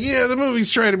lives. It's like, the movie's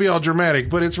trying to be all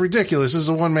dramatic, but it's ridiculous. This is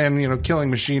a one-man,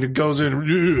 killing machine who goes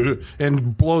in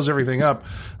and blows everything up.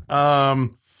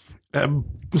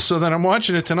 So then I'm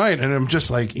watching it tonight, and I'm just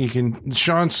like,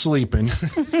 Sean's sleeping.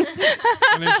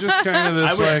 And it's just kind of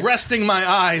this, I was resting my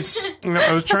eyes.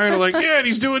 I was trying to and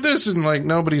he's doing this, and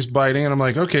nobody's biting. And I'm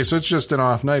like, okay, so it's just an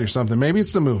off night or something. Maybe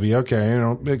it's the movie. Okay,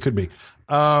 it could be.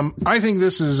 I think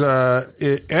this is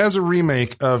as a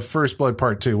remake of First Blood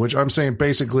Part 2, which I'm saying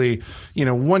basically,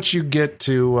 once you get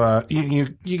to you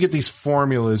get these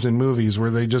formulas in movies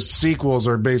where they just sequels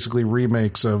are basically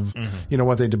remakes of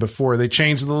what they did before. They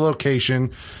change the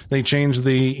location, they change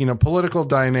the political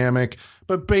dynamic,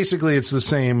 but basically it's the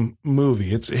same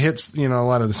movie. It hits a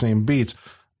lot of the same beats.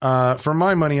 For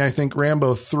my money, I think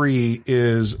Rambo 3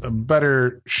 is a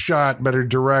better shot, better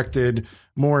directed,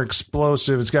 more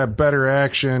explosive. It's got better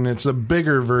action. It's a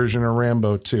bigger version of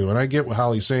Rambo 2. And I get what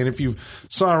Holly's saying. If you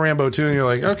saw Rambo 2 and you're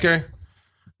like, okay,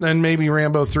 then maybe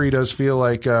Rambo 3 does feel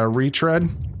like a retread.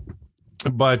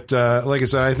 But like I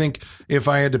said, I think if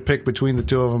I had to pick between the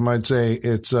two of them, I'd say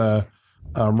it's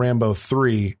Rambo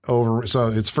 3 over. So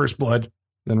it's First Blood,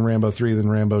 then Rambo 3, then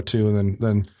Rambo 2, and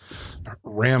then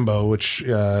Rambo, which,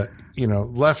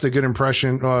 left a good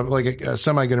impression, like a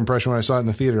semi-good impression when I saw it in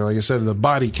the theater. Like I said, the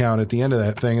body count at the end of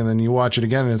that thing, and then you watch it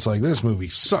again, and it's like, this movie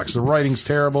sucks. The writing's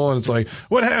terrible, and it's like,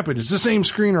 what happened? It's the same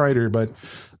screenwriter, but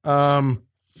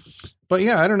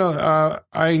yeah, I don't know.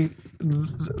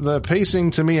 The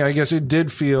pacing to me, I guess it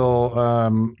did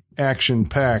feel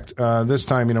action-packed. This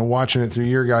time, watching it through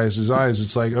your guys' eyes,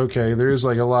 it's like, okay, there is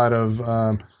like a lot of,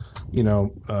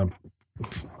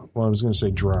 well, I was going to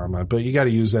say drama, but you got to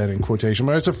use that in quotation.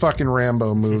 But it's a fucking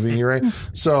Rambo movie, right?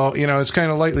 So, it's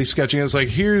kind of lightly sketching. It's like,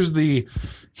 here's the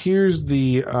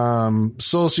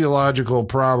sociological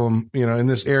problem, in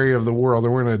this area of the world,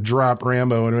 and we're going to drop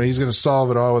Rambo, and he's going to solve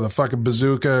it all with a fucking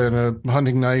bazooka and a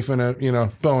hunting knife and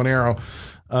a, bow and arrow.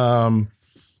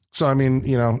 So, I mean,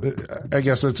 I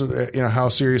guess it's, how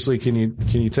seriously can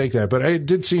you take that? But it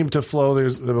did seem to flow.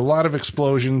 There were a lot of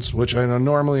explosions, which I know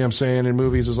normally I'm saying in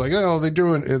movies is like, oh, they're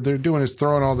doing is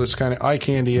throwing all this kind of eye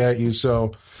candy at you.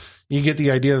 So you get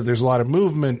the idea that there's a lot of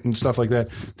movement and stuff like that.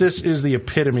 This is the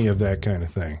epitome of that kind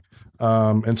of thing.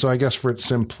 And so I guess for its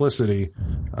simplicity,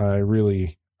 I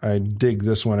dig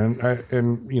this one.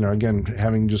 And again,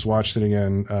 having just watched it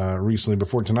again, recently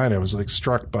before tonight, I was like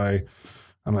struck by,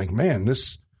 I'm like, man,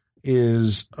 this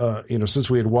is, since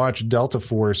we had watched Delta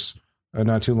Force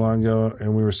not too long ago,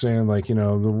 and we were saying like,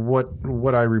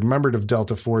 what I remembered of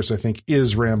Delta Force, I think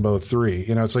is Rambo 3.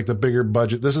 It's like the bigger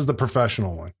budget. This is the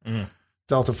professional one. Mm.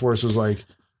 Delta Force was like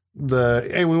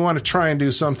hey, we want to try and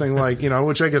do something like,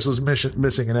 which I guess was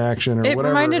missing in action or whatever. It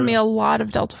reminded me a lot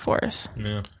of Delta Force.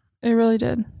 Yeah. It really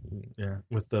did. Yeah.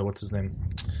 With what's his name?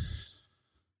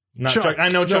 Not Chuck. I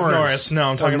know Chuck Norris. No,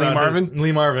 I'm talking about Lee Marvin.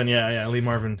 Lee Marvin, yeah, Lee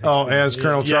Marvin. As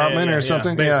Colonel Troutman or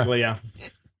something. Basically, yeah.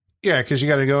 Yeah, because you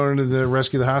got to go into the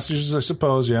rescue the hostages, I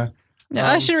suppose. Yeah. Yeah,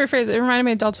 I should rephrase it. It reminded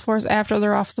me of Delta Force after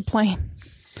they're off the plane.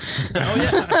 Oh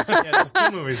yeah, there's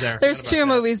 2 movies there. There's 2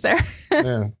 movies there.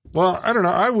 Yeah. Well, I don't know.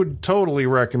 I would totally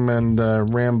recommend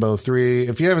Rambo 3.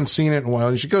 If you haven't seen it in a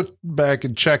while, you should go back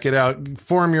and check it out.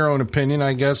 Form your own opinion,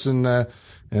 I guess, and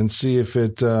see if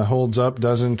it holds up,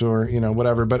 doesn't, or,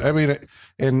 whatever. But I mean,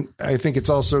 and I think it's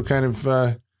also kind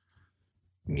of,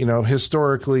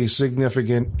 historically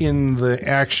significant in the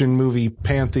action movie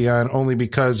pantheon only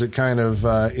because it kind of,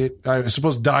 I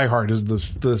suppose Die Hard is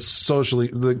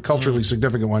the culturally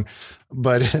significant one.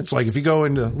 But it's like if you go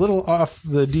into a little off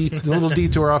the little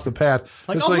detour off the path,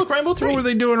 it's look, Rambo 3. What were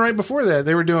they doing right before that?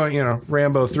 They were doing,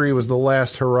 Rambo 3 was the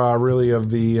last hurrah really of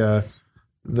the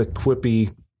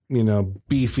quippy,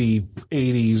 beefy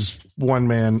 80s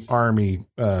one-man army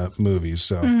movies.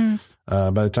 So by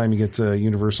the time you get to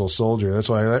Universal Soldier, that's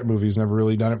why that movie's never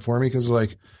really done it for me because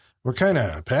we're kind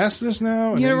of past this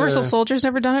now. Universal Soldier's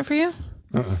never done it for you?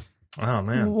 Oh,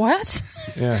 man. What?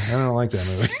 Yeah, I don't like that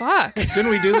movie. Fuck. Didn't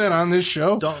we do that on this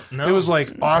show? No. It was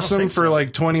awesome for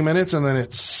 20 minutes and then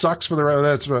it sucks for the rest.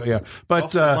 That's what, yeah.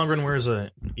 But Lundgren wears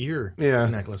a ear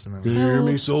necklace in that movie. You hear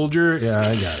me, soldier? Yeah,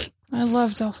 I got it. I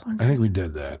love Dolph Lundgren. I think we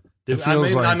did that.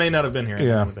 I may not have been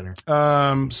here.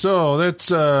 So that's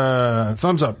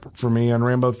thumbs up for me on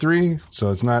Rambo 3.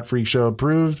 So it's not Freak Show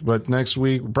approved, but next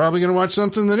week we're probably going to watch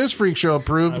something that is Freak Show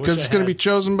approved because it's going to be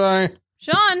chosen by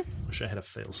Sean. Wish I had a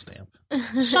fail stamp.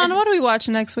 Sean, what are we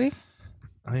watching next week?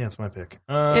 I think that's my pick.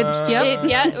 We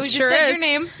just said your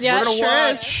name. Yeah, we're gonna sure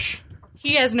watch. is.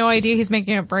 He has no idea he's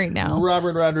making up right now.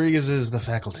 Robert Rodriguez is The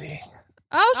Faculty.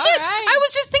 Oh, shit. right. I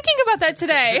was just thinking about that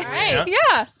today. Right.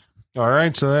 Yeah. All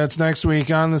right, so that's next week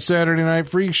on the Saturday Night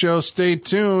Freak Show. Stay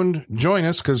tuned. Join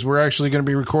us because we're actually going to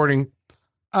be recording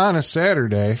on a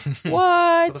Saturday.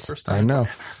 What? For the first time. I know.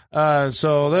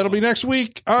 So that'll be next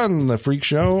week on the Freak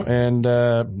Show, and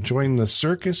join the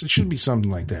circus. It should be something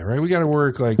like that, right? We got to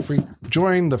work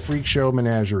join the Freak Show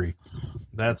menagerie.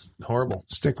 That's horrible.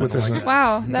 Stick with us. Like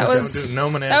Wow, that was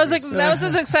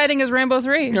as exciting as Rambo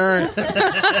 3. All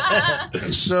right.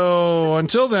 So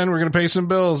until then, we're going to pay some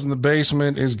bills, and the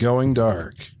basement is going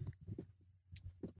dark.